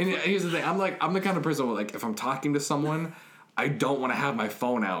 Help. And here's the thing. I'm the kind of person where, like, if I'm talking to someone, I don't want to have my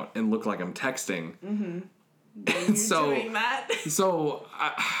phone out and look like I'm texting. Mm-hmm. And so, doing that? So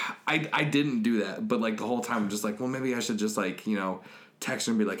I didn't do that, but like the whole time I'm just like, well, maybe I should just like, text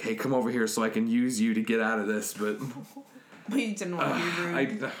her and be like, hey, come over here so I can use you to get out of this, but you didn't want to be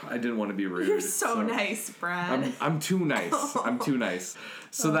rude. I didn't want to be rude. You're so nice, Brad. I'm too nice. I'm too nice.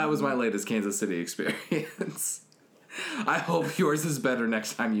 So that was my latest Kansas City experience. I hope yours is better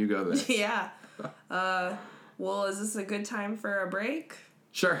next time you go there. Yeah. Well, is this a good time for a break?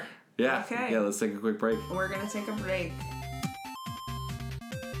 Sure. Yeah. Okay. Yeah, let's take a quick break. We're going to take a break.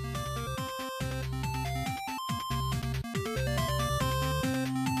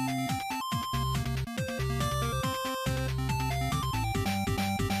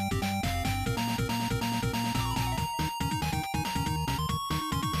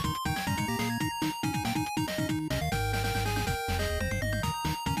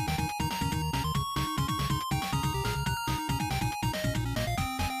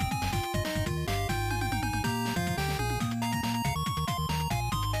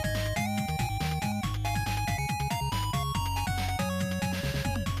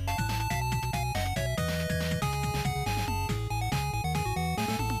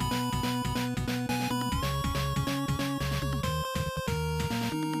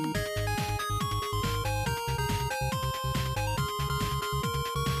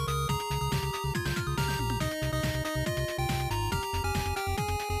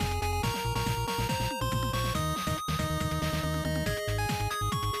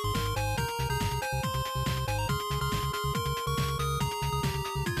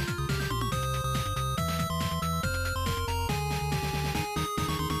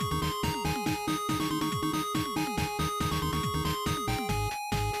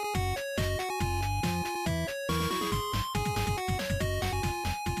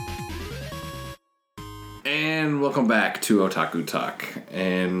 And welcome back to Otaku Talk.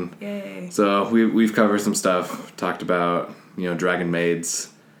 And Yay. So we've covered some stuff. Talked about, Dragon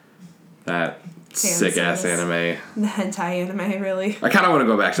Maids. That sick ass anime. The hentai anime, really. I kind of want to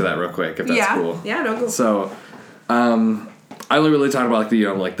go back to that real quick if that's cool. Yeah, no, go. So, I only really talked about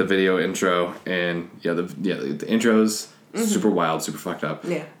like the video intro and the intro's super wild, super fucked up.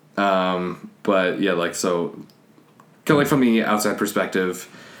 Yeah. But yeah, like so, kind of like from the outside perspective,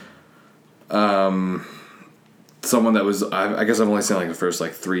 someone that was, I guess I've only seen like the first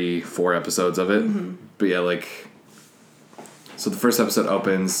like 3-4 episodes of it, but yeah, like, so the first episode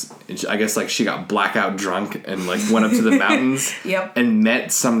opens, and I guess like she got blackout drunk and like went up to the mountains, Yep, and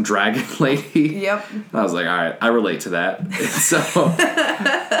met some dragon lady. Yep. I was like, all right, I relate to that. So, so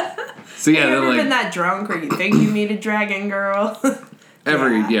yeah, Have you then ever like been that drunk where you think you meet a dragon girl?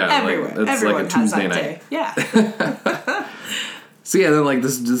 everyone, everyone, like, it's like a Tuesday night. Day. Yeah. So yeah, then like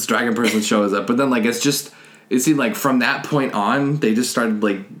this dragon person shows up, but then like it seemed like from that point on, they just started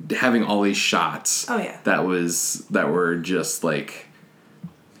like having all these shots. Oh yeah. That were just like,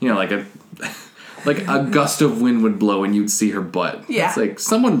 you know, like a like a gust of wind would blow and you'd see her butt. Yeah. It's like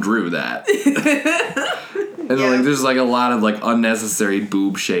someone drew that. And then, like there's like a lot of like unnecessary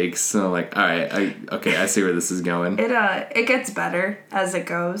boob shakes. So I'm like, all right, I see where this is going. It gets better as it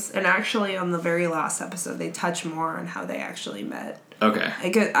goes, and actually on the very last episode they touch more on how they actually met.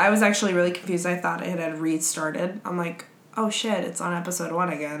 Okay. I was actually really confused. I thought it had restarted. I'm like, oh shit, it's on episode 1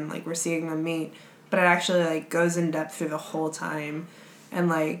 again. Like we're seeing them meet, but it actually like goes in depth through the whole time, and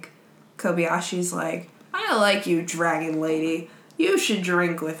like Kobayashi's like, I like you, dragon lady. You should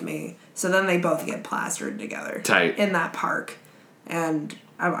drink with me. So then they both get plastered together. Tight. In that park. And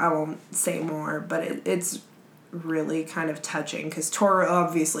I won't say more, but it's really kind of touching because Toru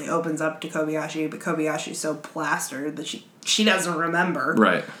obviously opens up to Kobayashi, but Kobayashi's so plastered that she doesn't remember.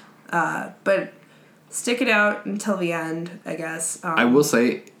 Right. But stick it out until the end, I guess. I will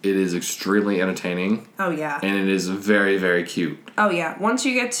say it is extremely entertaining. Oh, yeah. And it is very, very cute. Oh, yeah. Once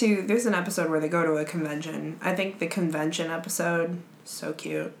you get to... There's an episode where they go to a convention. I think the convention episode, so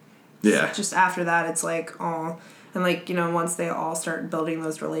cute. Yeah. Just after that, it's like, oh, and like, you know, once they all start building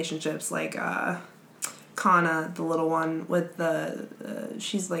those relationships, like Kana, the little one with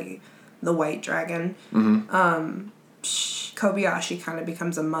she's like the white dragon. Mm-hmm. Kobayashi kind of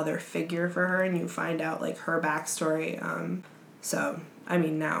becomes a mother figure for her, and you find out like her backstory. So I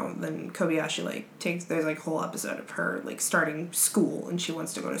mean, now then Kobayashi like there's like a whole episode of her like starting school, and she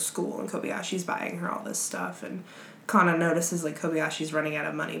wants to go to school, and Kobayashi's buying her all this stuff, and Kana notices like Kobayashi's running out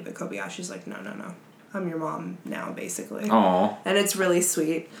of money, but Kobayashi's like, no, I'm your mom now, basically. Aww. And it's really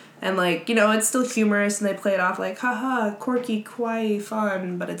sweet. And like, you know, it's still humorous, and they play it off like, haha, quirky, kawaii,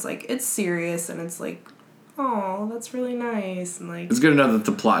 fun, but it's like, it's serious, and it's like, oh, that's really nice, and like... It's good to know that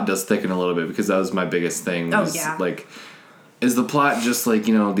the plot does thicken a little bit, because that was my biggest thing. Was, like, is the plot just like,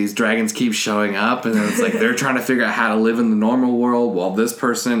 you know, these dragons keep showing up, and then it's like they're trying to figure out how to live in the normal world, while this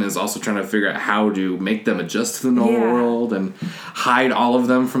person is also trying to figure out how to make them adjust to the normal world and hide all of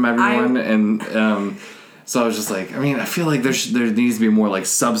them from everyone. So I was just like, I mean, I feel like there needs to be more like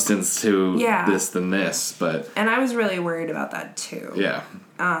substance to this than this, but... And I was really worried about that too. Yeah.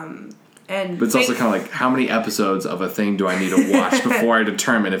 But it's also kind of like, how many episodes of a thing do I need to watch before I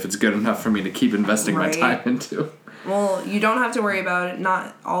determine if it's good enough for me to keep investing my time into? Well, you don't have to worry about it.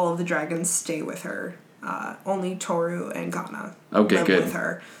 Not all of the dragons stay with her. Only Toru and Kana live with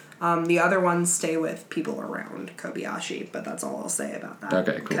her. The other ones stay with people around Kobayashi, but that's all I'll say about that.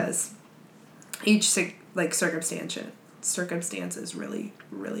 Okay, cool. Because each circumstance is really,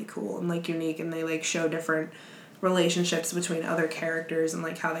 really cool and like unique, and they like show different relationships between other characters and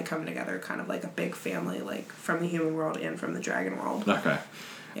like how they come together, kind of like a big family, like from the human world and from the dragon world. Okay.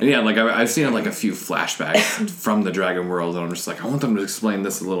 And yeah, like I've seen like a few flashbacks from the dragon world, and I'm just like, I want them to explain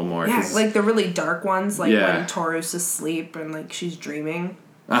this a little more. Yeah, like the really dark ones, like when Toru's asleep and like she's dreaming.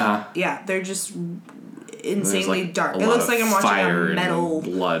 Yeah, they're just insanely dark. It looks like I'm watching a metal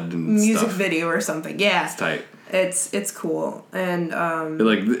blood and music video or something. Yeah, it's tight. It's cool, and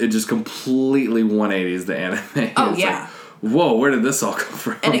it just completely 180s the anime. Oh, it's yeah. Like, whoa, where did this all come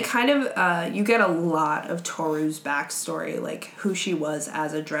from? And it kind of you get a lot of Toru's backstory, like who she was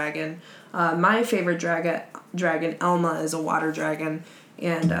as a dragon. My favorite dragon Elma, is a water dragon,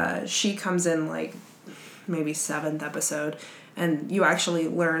 and she comes in like maybe 7th episode. And you actually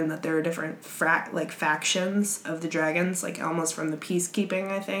learn that there are different factions of the dragons. Like Elma's from the peacekeeping,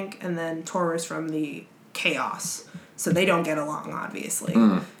 I think, and then Toru's from the chaos. So they don't get along, obviously,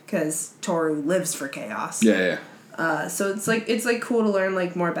 because Toru lives for chaos. Yeah. So it's like cool to learn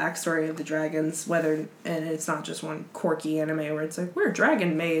like more backstory of the dragons. And it's not just one quirky anime where it's like, we're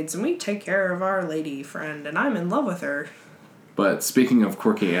dragon maids and we take care of our lady friend and I'm in love with her. But speaking of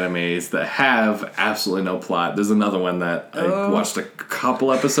quirky animes that have absolutely no plot, there's another one that I watched a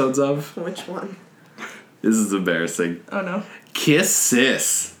couple episodes of. Which one? This is embarrassing. Oh, no. Kiss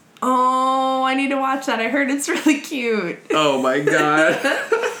Sis. Oh, I need to watch that. I heard it's really cute. Oh, my God.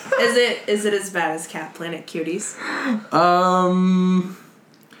 Is it as bad as Cat Planet Cuties?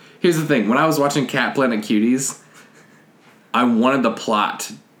 Here's the thing. When I was watching Cat Planet Cuties, I wanted the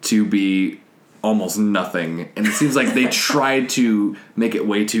plot to be almost nothing. And it seems like they tried to make it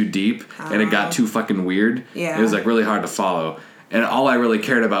way too deep, and it got too fucking weird. Yeah. It was, like, really hard to follow. And all I really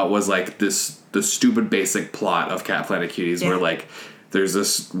cared about was, like, the stupid basic plot of Cat Planet Cuties, where, like, there's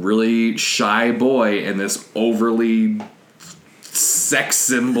this really shy boy and this overly sex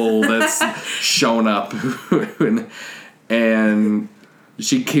symbol that's shown up. And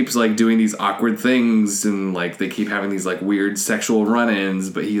she keeps, like, doing these awkward things, and, like, they keep having these, like, weird sexual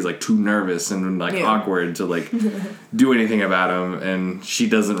run-ins, but he's, like, too nervous and, like, awkward to, like, do anything about him, and she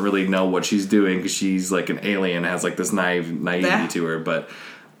doesn't really know what she's doing because she's, like, an alien, has, like, this naivety to her, but,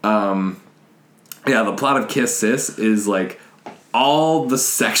 the plot of Kiss Sis is, like, all the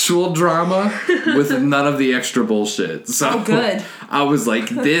sexual drama with none of the extra bullshit. So good. I was like,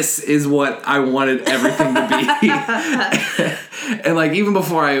 this is what I wanted everything to be. And, like, even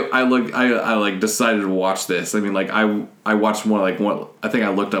before I decided to watch this, I mean, like, I watched I think I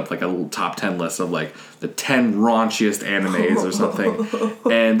looked up, like, a top 10 list of, like, the 10 raunchiest animes or something.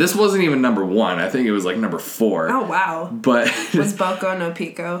 And this wasn't even number 1. I think it was, like, number 4. Oh, wow. But was Boku no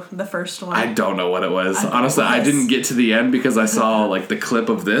Pico the first one? I don't know what it was. Honestly, I didn't get to the end because I saw, like, the clip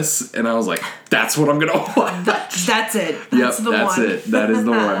of this, and I was like, that's what I'm going to watch. That's it. That's the that's one. it. That is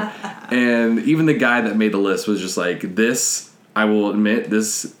the one. And even the guy that made the list was just like, this, I will admit,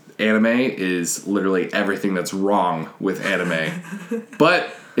 this anime is literally everything that's wrong with anime.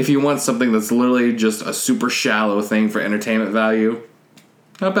 But if you want something that's literally just a super shallow thing for entertainment value,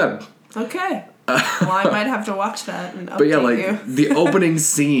 not bad. Okay. Well, I might have to watch that and update But yeah, like, you. the opening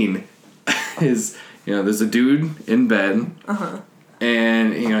scene is, there's a dude in bed,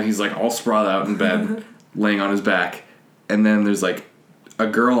 and, he's, like, all sprawled out in bed, laying on his back, and then there's, like, a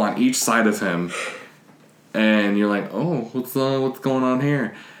girl on each side of him, and you're like, oh, what's going on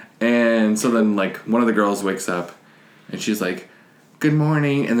here? And so then, like, one of the girls wakes up, and she's like, good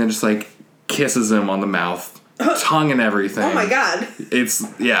morning, and then just, like, kisses him on the mouth, tongue and everything. Oh my god. It's,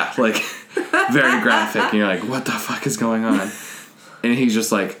 like, very graphic, and you're like, what the fuck is going on? And he's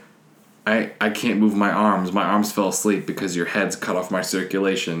just like, I can't move my arms. My arms fell asleep because your head's cut off my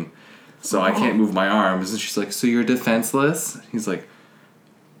circulation, so I can't move my arms. And she's like, so you're defenseless? He's like,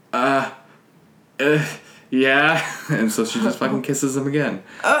 yeah. And so she just fucking kisses him again.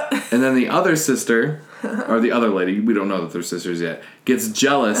 And then the other sister, or the other lady, we don't know that they're sisters yet, gets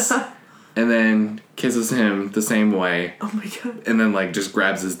jealous and then kisses him the same way. Oh my god. And then, like, just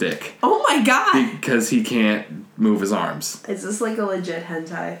grabs his dick. Oh my god. Because he can't move his arms. Is this like a legit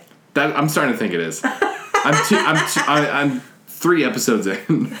hentai? I'm starting to think it is. I'm 3 episodes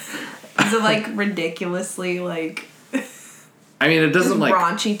in. Is it, like, ridiculously, like... I mean, it doesn't, like,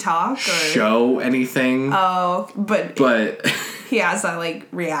 raunchy talk or show anything. Oh, but he has that, like,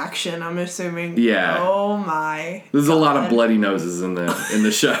 reaction, I'm assuming. Yeah. Oh my. There's a lot of bloody noses in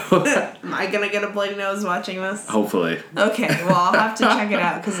the show. Am I gonna get a bloody nose watching this? Hopefully. Okay, well, I'll have to check it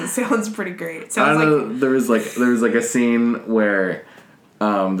out because it sounds pretty great. It sounds I don't know, there was like a scene where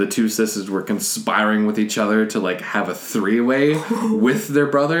the two sisters were conspiring with each other to, like, have a 3-way with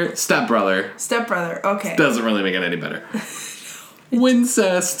their stepbrother. Stepbrother, okay. Doesn't really make it any better.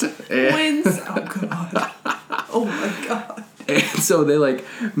 Wincest. Oh god. Oh my god. And so they, like,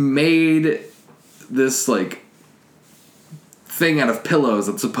 made this, like, thing out of pillows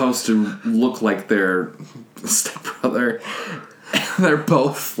that's supposed to look like their stepbrother. And they're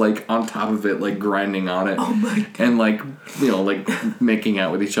both, like, on top of it, like, grinding on it. Oh my god. And, like, like, making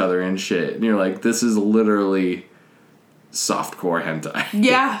out with each other and shit. And you're like, this is literally softcore hentai.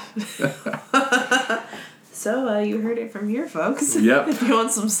 Yeah. So, you heard it from here, folks. Yep. If you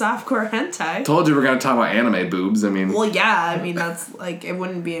want some softcore hentai. Told you we're going to talk about anime boobs. I mean... Well, yeah. I mean, that's, like, it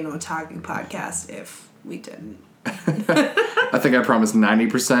wouldn't be an otaku podcast if we didn't. I think I promised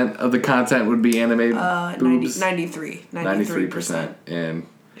 90% of the content would be anime boobs. 93%. And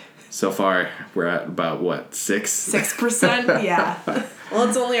so far, we're at about, what, 6? 6%? Yeah. Well,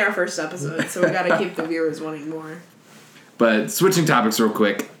 it's only our first episode, so we gotta keep the viewers wanting more. But switching topics real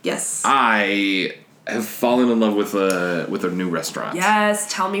quick. Yes. I have fallen in love with a new restaurant. Yes,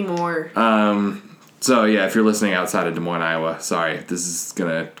 tell me more. So yeah, if you're listening outside of Des Moines, Iowa, sorry, this is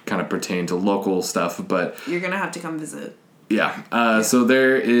gonna kind of pertain to local stuff, but you're gonna have to come visit. Yeah. So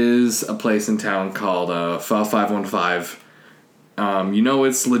there is a place in town called Pho 515.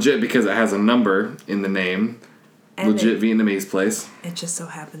 It's legit because it has a number in the name. And legit Vietnamese place. It just so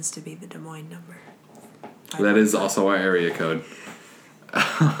happens to be the Des Moines number. That is also our area code.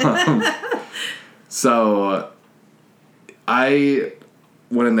 So I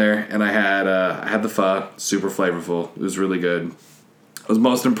went in there and I had the pho, super flavorful. It was really good. I was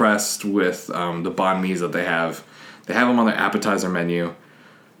most impressed with the banh mi's that they have. They have them on their appetizer menu.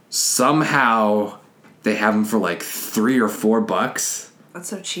 somehow they have them for like $3 or $4. That's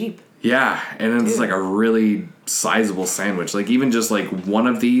so cheap. Yeah, and then it's Dude. like a really sizable sandwich. Like even just like one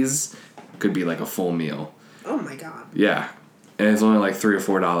of these could be like a full meal. Oh my god. Yeah, and it's only like $3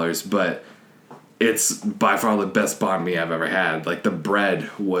 or $4, but it's by far the best banh mi I've ever had. Like the bread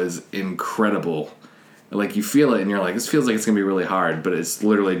was incredible. Like you feel it and you're like, this feels like it's gonna be really hard, but it's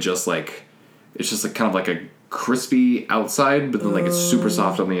literally just like, it's just like kind of like a crispy outside, but then like it's super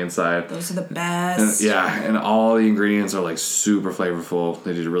soft on the inside. Those are the best. And all the ingredients are like super flavorful.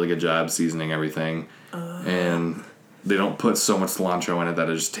 They did a really good job seasoning everything, and they don't put so much cilantro in it that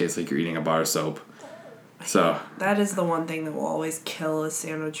it just tastes like you're eating a bar of soap. So that is the one thing that will always kill a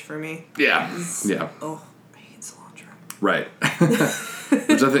sandwich for me. Yeah. Oh, I hate cilantro. Right.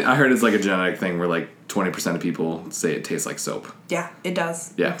 Which I heard is like a genetic thing where like 20% of people say it tastes like soap. Yeah, it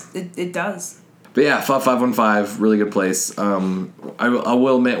does. Yeah. It does. But yeah, 515, really good place. I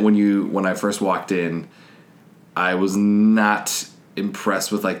will admit when I first walked in, I was not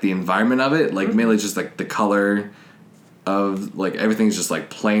impressed with like the environment of it. Like mainly just like the color of like everything's just like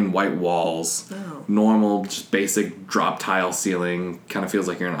plain white walls, normal just basic drop tile ceiling. Kind of feels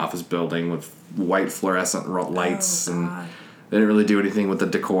like you're in an office building with white fluorescent lights, and they didn't really do anything with the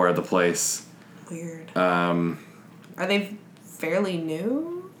decor of the place. Weird. Are they fairly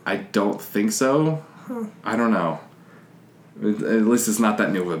new? I don't think so. I don't know. At least it's not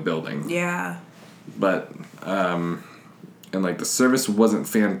that new of a building. Yeah. But, and like the service wasn't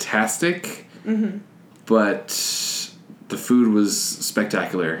fantastic, but the food was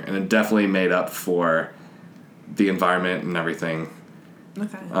spectacular, and it definitely made up for the environment and everything.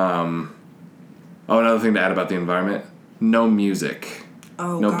 Okay. Another thing to add about the environment, no music.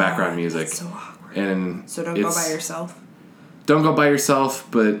 No background music. That's so awkward. And so don't go by yourself? Don't go by yourself,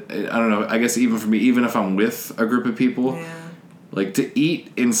 but I don't know, I guess even for me, even if I'm with a group of people, like to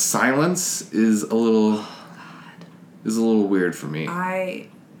eat in silence is a little weird for me. I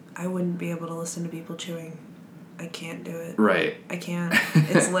wouldn't be able to listen to people chewing. I can't do it. Right. I can't.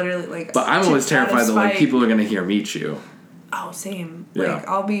 It's literally like... But I'm always terrified that like people are going to hear me chew. Oh, same. Yeah. Like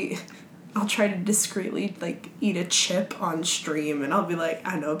I'll try to discreetly like eat a chip on stream, and I'll be like,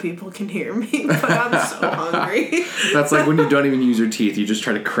 I know people can hear me, but I'm so hungry. That's like when you don't even use your teeth, you just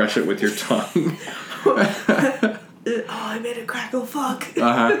try to crush it with your tongue. I made it crackle, fuck.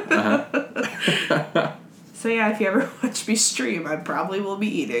 So yeah, if you ever watch me stream, I probably will be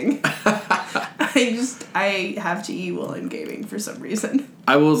eating. I have to eat while I'm gaming for some reason.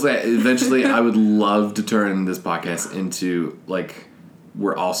 I will say, eventually I would love to turn this podcast into like,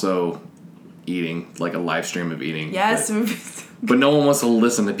 we're also eating, like a live stream of eating. Yes. But no one wants to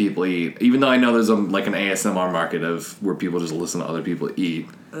listen to people eat, even though I know there's like an ASMR market of where people just listen to other people eat.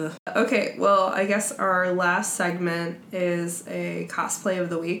 Okay, well, I guess our last segment is a cosplay of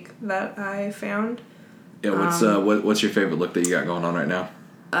the week that I found. Yeah, what's your favorite look that you got going on right now?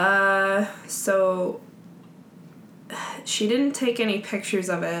 So she didn't take any pictures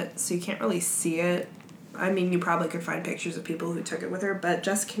of it, so you can't really see it. I mean, you probably could find pictures of people who took it with her, but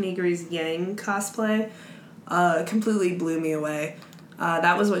Jessica Negri's Yang cosplay completely blew me away.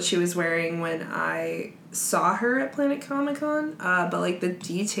 That was what she was wearing when I saw her at Planet Comicon, but like the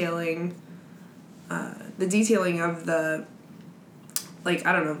detailing of the, like,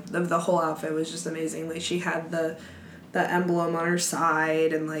 I don't know, the whole outfit was just amazing. Like, she had the emblem on her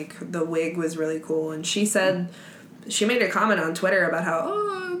side, and like the wig was really cool, and she said, she made a comment on Twitter about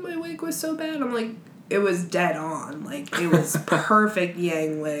how, my wig was so bad. I'm like, it was dead on. Like, it was perfect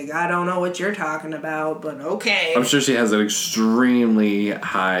Yang wig. I don't know what you're talking about, but okay. I'm sure she has an extremely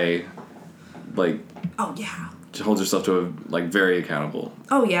high, like... Oh, yeah. She holds herself to a, like, very accountable.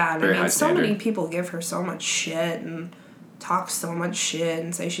 Oh, yeah. And very I mean, high so standard. many people give her so much shit and talk so much shit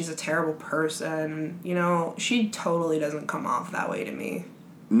and say she's a terrible person. You know, she totally doesn't come off that way to me.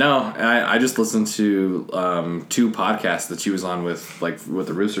 No, I just listened to 2 podcasts that she was on with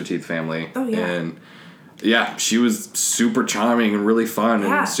the Rooster Teeth family. Oh, yeah. And... yeah, she was super charming and really fun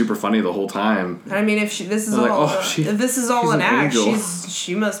and super funny the whole time. I mean, if this is all an act,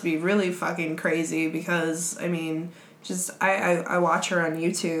 she must be really fucking crazy, because I mean, just I watch her on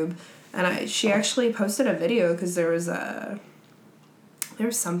YouTube, and she actually posted a video because there was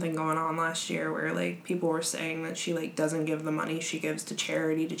something going on last year where like people were saying that she like doesn't give the money she gives to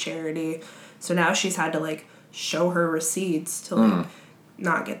charity, so now she's had to like show her receipts to like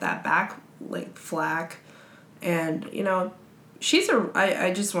not get that back like flack. And, you know,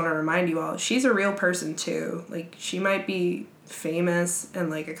 I just want to remind you all, she's a real person too. Like, she might be famous and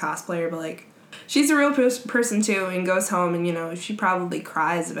like a cosplayer, but like, she's a real person too, and goes home and, you know, she probably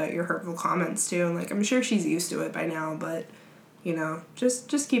cries about your hurtful comments too. And like, I'm sure she's used to it by now, but You know,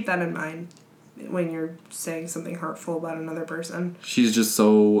 just keep that in mind when you're saying something hurtful about another person. She's just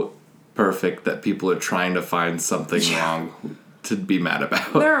so perfect that people are trying to find something wrong to be mad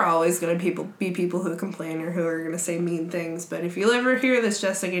about. There are always going to be people who complain or who are going to say mean things, but if you'll ever hear this,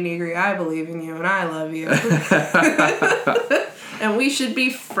 Jessica Negri, I believe in you and I love you. And we should be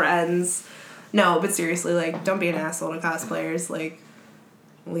friends. No, but seriously, like, don't be an asshole to cosplayers. Like,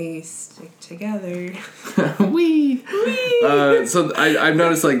 we stick together. Wee! So I've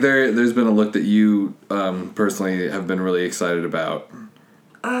noticed, like, there's been a look that you personally have been really excited about.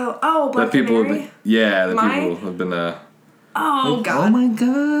 Oh, Black Canary? People have been... Oh, like, God. Oh, my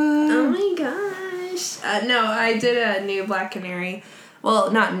God. Oh, my gosh. No, I did a new Black Canary.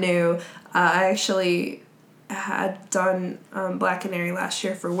 Well, not new. I actually had done Black Canary last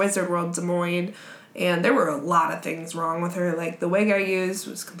year for Wizard World Des Moines, and there were a lot of things wrong with her. Like, the wig I used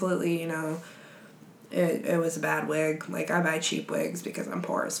was completely, you know, it was a bad wig. Like, I buy cheap wigs because I'm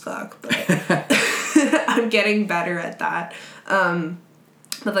poor as fuck, but I'm getting better at that.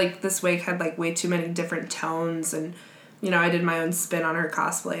 But, like, this wig had, like, way too many different tones, and, you know, I did my own spin on her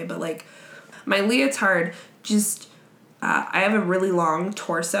cosplay, but, like, my leotard just, I have a really long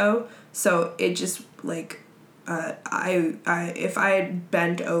torso, so it just, like, if I had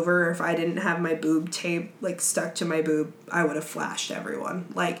bent over, if I didn't have my boob tape, like, stuck to my boob, I would have flashed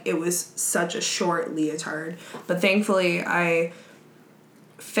everyone. Like, it was such a short leotard. But thankfully, I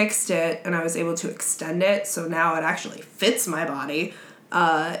fixed it, and I was able to extend it, so now it actually fits my body,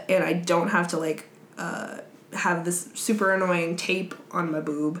 and I don't have to, like, have this super annoying tape on my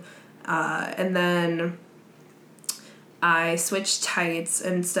boob. And then I switched tights.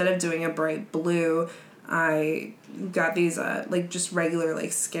 Instead of doing a bright blue, I got these, like, just regular,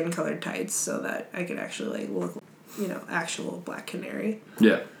 like, skin-colored tights so that I could actually, like, look, you know, actual Black Canary.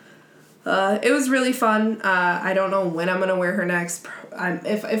 Yeah. It was really fun. I don't know when I'm going to wear her next.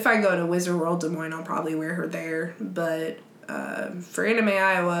 If I go to Wizard World Des Moines, I'll probably wear her there. But for Anime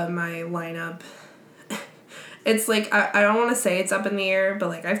Iowa, my lineup, it's, like, I don't want to say it's up in the air, but,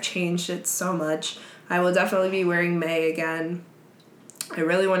 like, I've changed it so much. I will definitely be wearing May again. I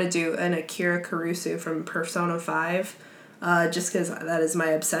really want to do an Akira Kurusu from Persona 5, just because that is my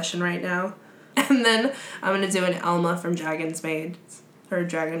obsession right now. And then I'm going to do an Elma from Dragon Maids,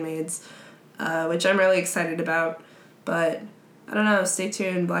 which I'm really excited about. But, I don't know, stay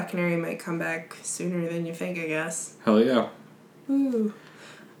tuned. Black Canary might come back sooner than you think, I guess. Hell yeah. Woo.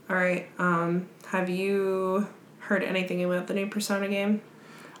 Alright, have you heard anything about the new Persona game?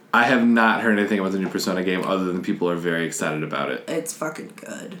 I have not heard anything about the new Persona game other than people are very excited about it. It's fucking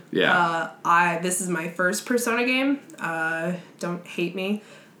good. Yeah. This is my first Persona game. Don't hate me.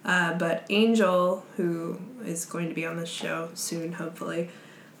 But Angel, who is going to be on this show soon, hopefully,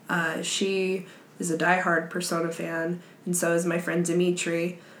 she is a diehard Persona fan, and so is my friend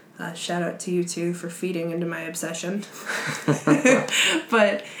Dimitri. Shout out to you two for feeding into my obsession.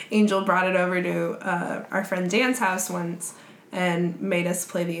 But Angel brought it over to our friend Dan's house once and made us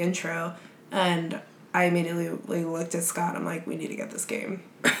play the intro, and I immediately looked at Scott. I'm like, we need to get this game.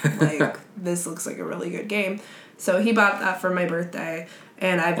 Like, this looks like a really good game. So he bought that for my birthday,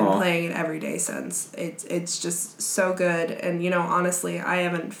 and I've been playing it every day since. It's just so good, and, you know, honestly, I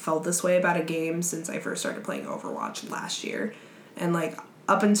haven't felt this way about a game since I first started playing Overwatch last year. And, like,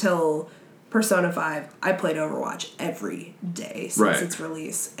 up until Persona 5, I played Overwatch every day since its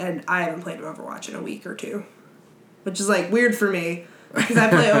release, and I haven't played Overwatch in a week or two. Which is, like, weird for me, because I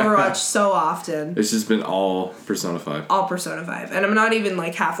play Overwatch so often. It's just been all Persona 5. All Persona 5. And I'm not even,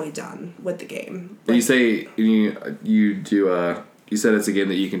 like, halfway done with the game. Like, you say you said it's a game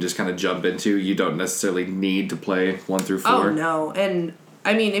that you can just kind of jump into. You don't necessarily need to play 1 through 4. Oh, no. And,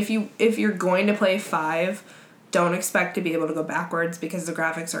 I mean, if you're going to play 5, don't expect to be able to go backwards because the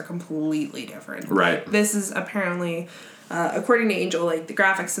graphics are completely different. Right. Like, this is apparently... according to Angel, like, the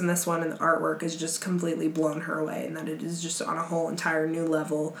graphics in this one and the artwork is just completely blown her away, and that it is just on a whole entire new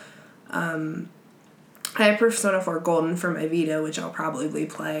level. I have Persona 4 Golden for my Vita, which I'll probably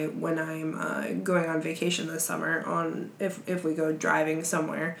play when I'm going on vacation this summer, if we go driving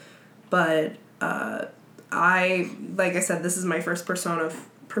somewhere. But like I said, this is my first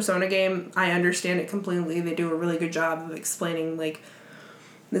Persona game. I understand it completely. They do a really good job of explaining, like,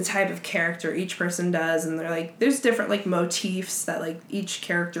 the type of character each person does, and they're like, there's different, like, motifs that, like, each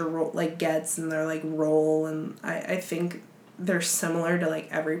character gets in their, like, role, and I think they're similar to, like,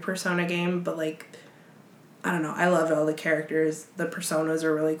 every Persona game, but, like, I don't know, I loved all the characters. The personas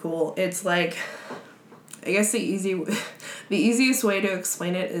are really cool. It's like, I guess the easiest way to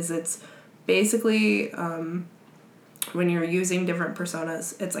explain it is it's basically when you're using different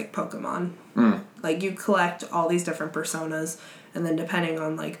personas, it's like Pokemon. Like, you collect all these different personas, and then depending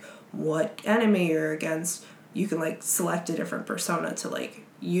on, like, what enemy you're against, you can, like, select a different persona to, like,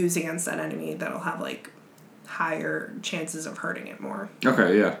 use against that enemy that'll have, like, higher chances of hurting it more.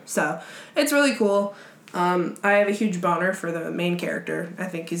 Okay, yeah. So, it's really cool. I have a huge boner for the main character. I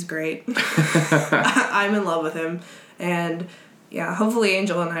think he's great. I'm in love with him. And, yeah, hopefully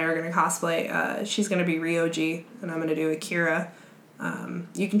Angel and I are going to cosplay. She's going to be Ryoji, and I'm going to do Akira.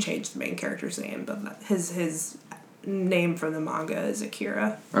 You can change the main character's name, but his name from the manga is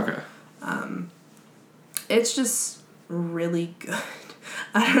Akira. Okay. It's just really good.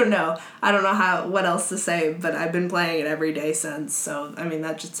 I don't know what else to say, but I've been playing it every day since, so, I mean,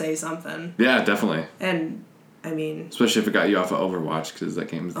 that should say something. Yeah, definitely. And, I mean... Especially if it got you off of Overwatch, because that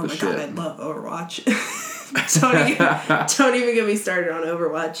game's the shit. Oh my god, I love Overwatch. Don't even get me started on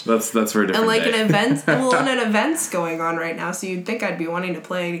Overwatch. That's for a different day. And an event's going on right now, so you'd think I'd be wanting to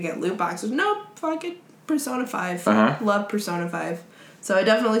play to get loot boxes. Nope, fuck it. Persona 5. Love Persona 5. So I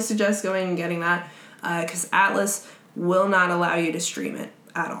definitely suggest going and getting that, because Atlas will not allow you to stream it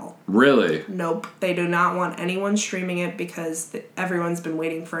at all. Really? Nope. They do not want anyone streaming it because everyone's been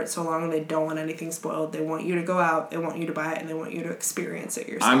waiting for it so long and they don't want anything spoiled. They want you to go out, they want you to buy it, and they want you to experience it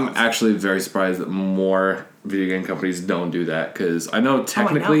yourself. I'm actually very surprised that more video game companies don't do that, because I know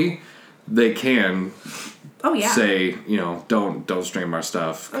technically they can say, don't stream our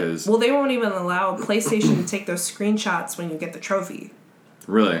stuff. Cause well, they won't even allow PlayStation to take those screenshots when you get the trophy.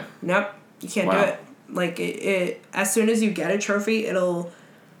 Really? Nope. You can't do it. Like, it as soon as you get a trophy, it'll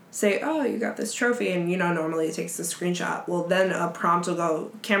say, oh, you got this trophy, and, normally it takes the screenshot. Well, then a prompt will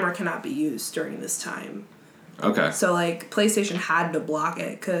go, camera cannot be used during this time. Okay. So, like, PlayStation had to block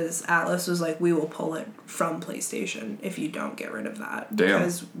it, because Atlas was like, we will pull it from PlayStation if you don't get rid of that. Damn.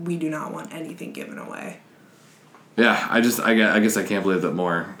 Because we do not want anything given away. Yeah, I guess I can't believe that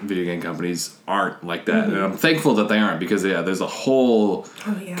more video game companies aren't like that. And I'm thankful that they aren't, because there's a whole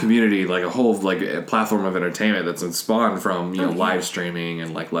community, like a whole a platform of entertainment that's spawned from live streaming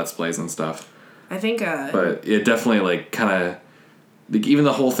and like Let's Plays and stuff. I think but it definitely like kind of like even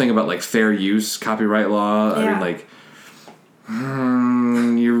the whole thing about like fair use copyright law. I mean, like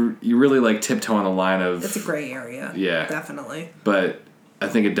you really like tiptoe on the line of, it's a gray area. Yeah, definitely. But I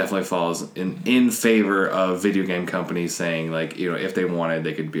think it definitely falls in favor of video game companies saying, like, if they wanted,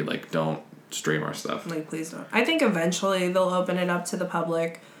 they could be like, don't stream our stuff. Like, please don't. I think eventually they'll open it up to the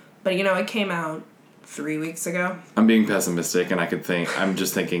public, but, it came out 3 weeks ago. I'm being pessimistic, and I'm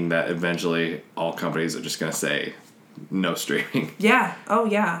just thinking that eventually all companies are just going to say no streaming. Yeah. Oh,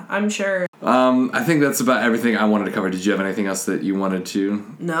 yeah. I'm sure. I think that's about everything I wanted to cover. Did you have anything else that you wanted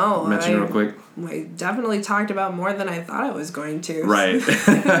to mention real quick? We definitely talked about more than I thought I was going to. Right.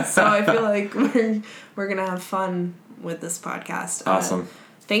 So I feel like we're going to have fun with this podcast. Awesome.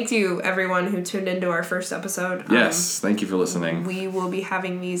 Thank you, everyone who tuned into our first episode. Yes, thank you for listening. We will be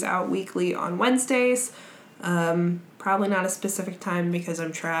having these out weekly on Wednesdays. Probably not a specific time because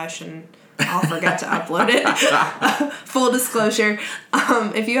I'm trash and I'll forget to upload it. Full disclosure.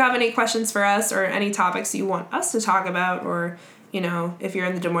 If you have any questions for us or any topics you want us to talk about, or, if you're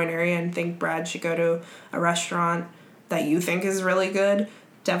in the Des Moines area and think Brad should go to a restaurant that you think is really good,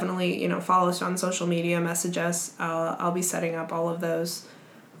 definitely, follow us on social media, message us. I'll be setting up all of those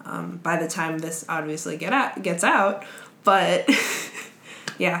by the time this obviously gets out. But,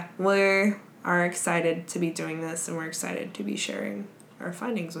 yeah, we are excited to be doing this, and we're excited to be sharing our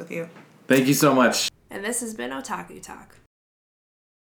findings with you. Thank you so much. And this has been Otaku Talk.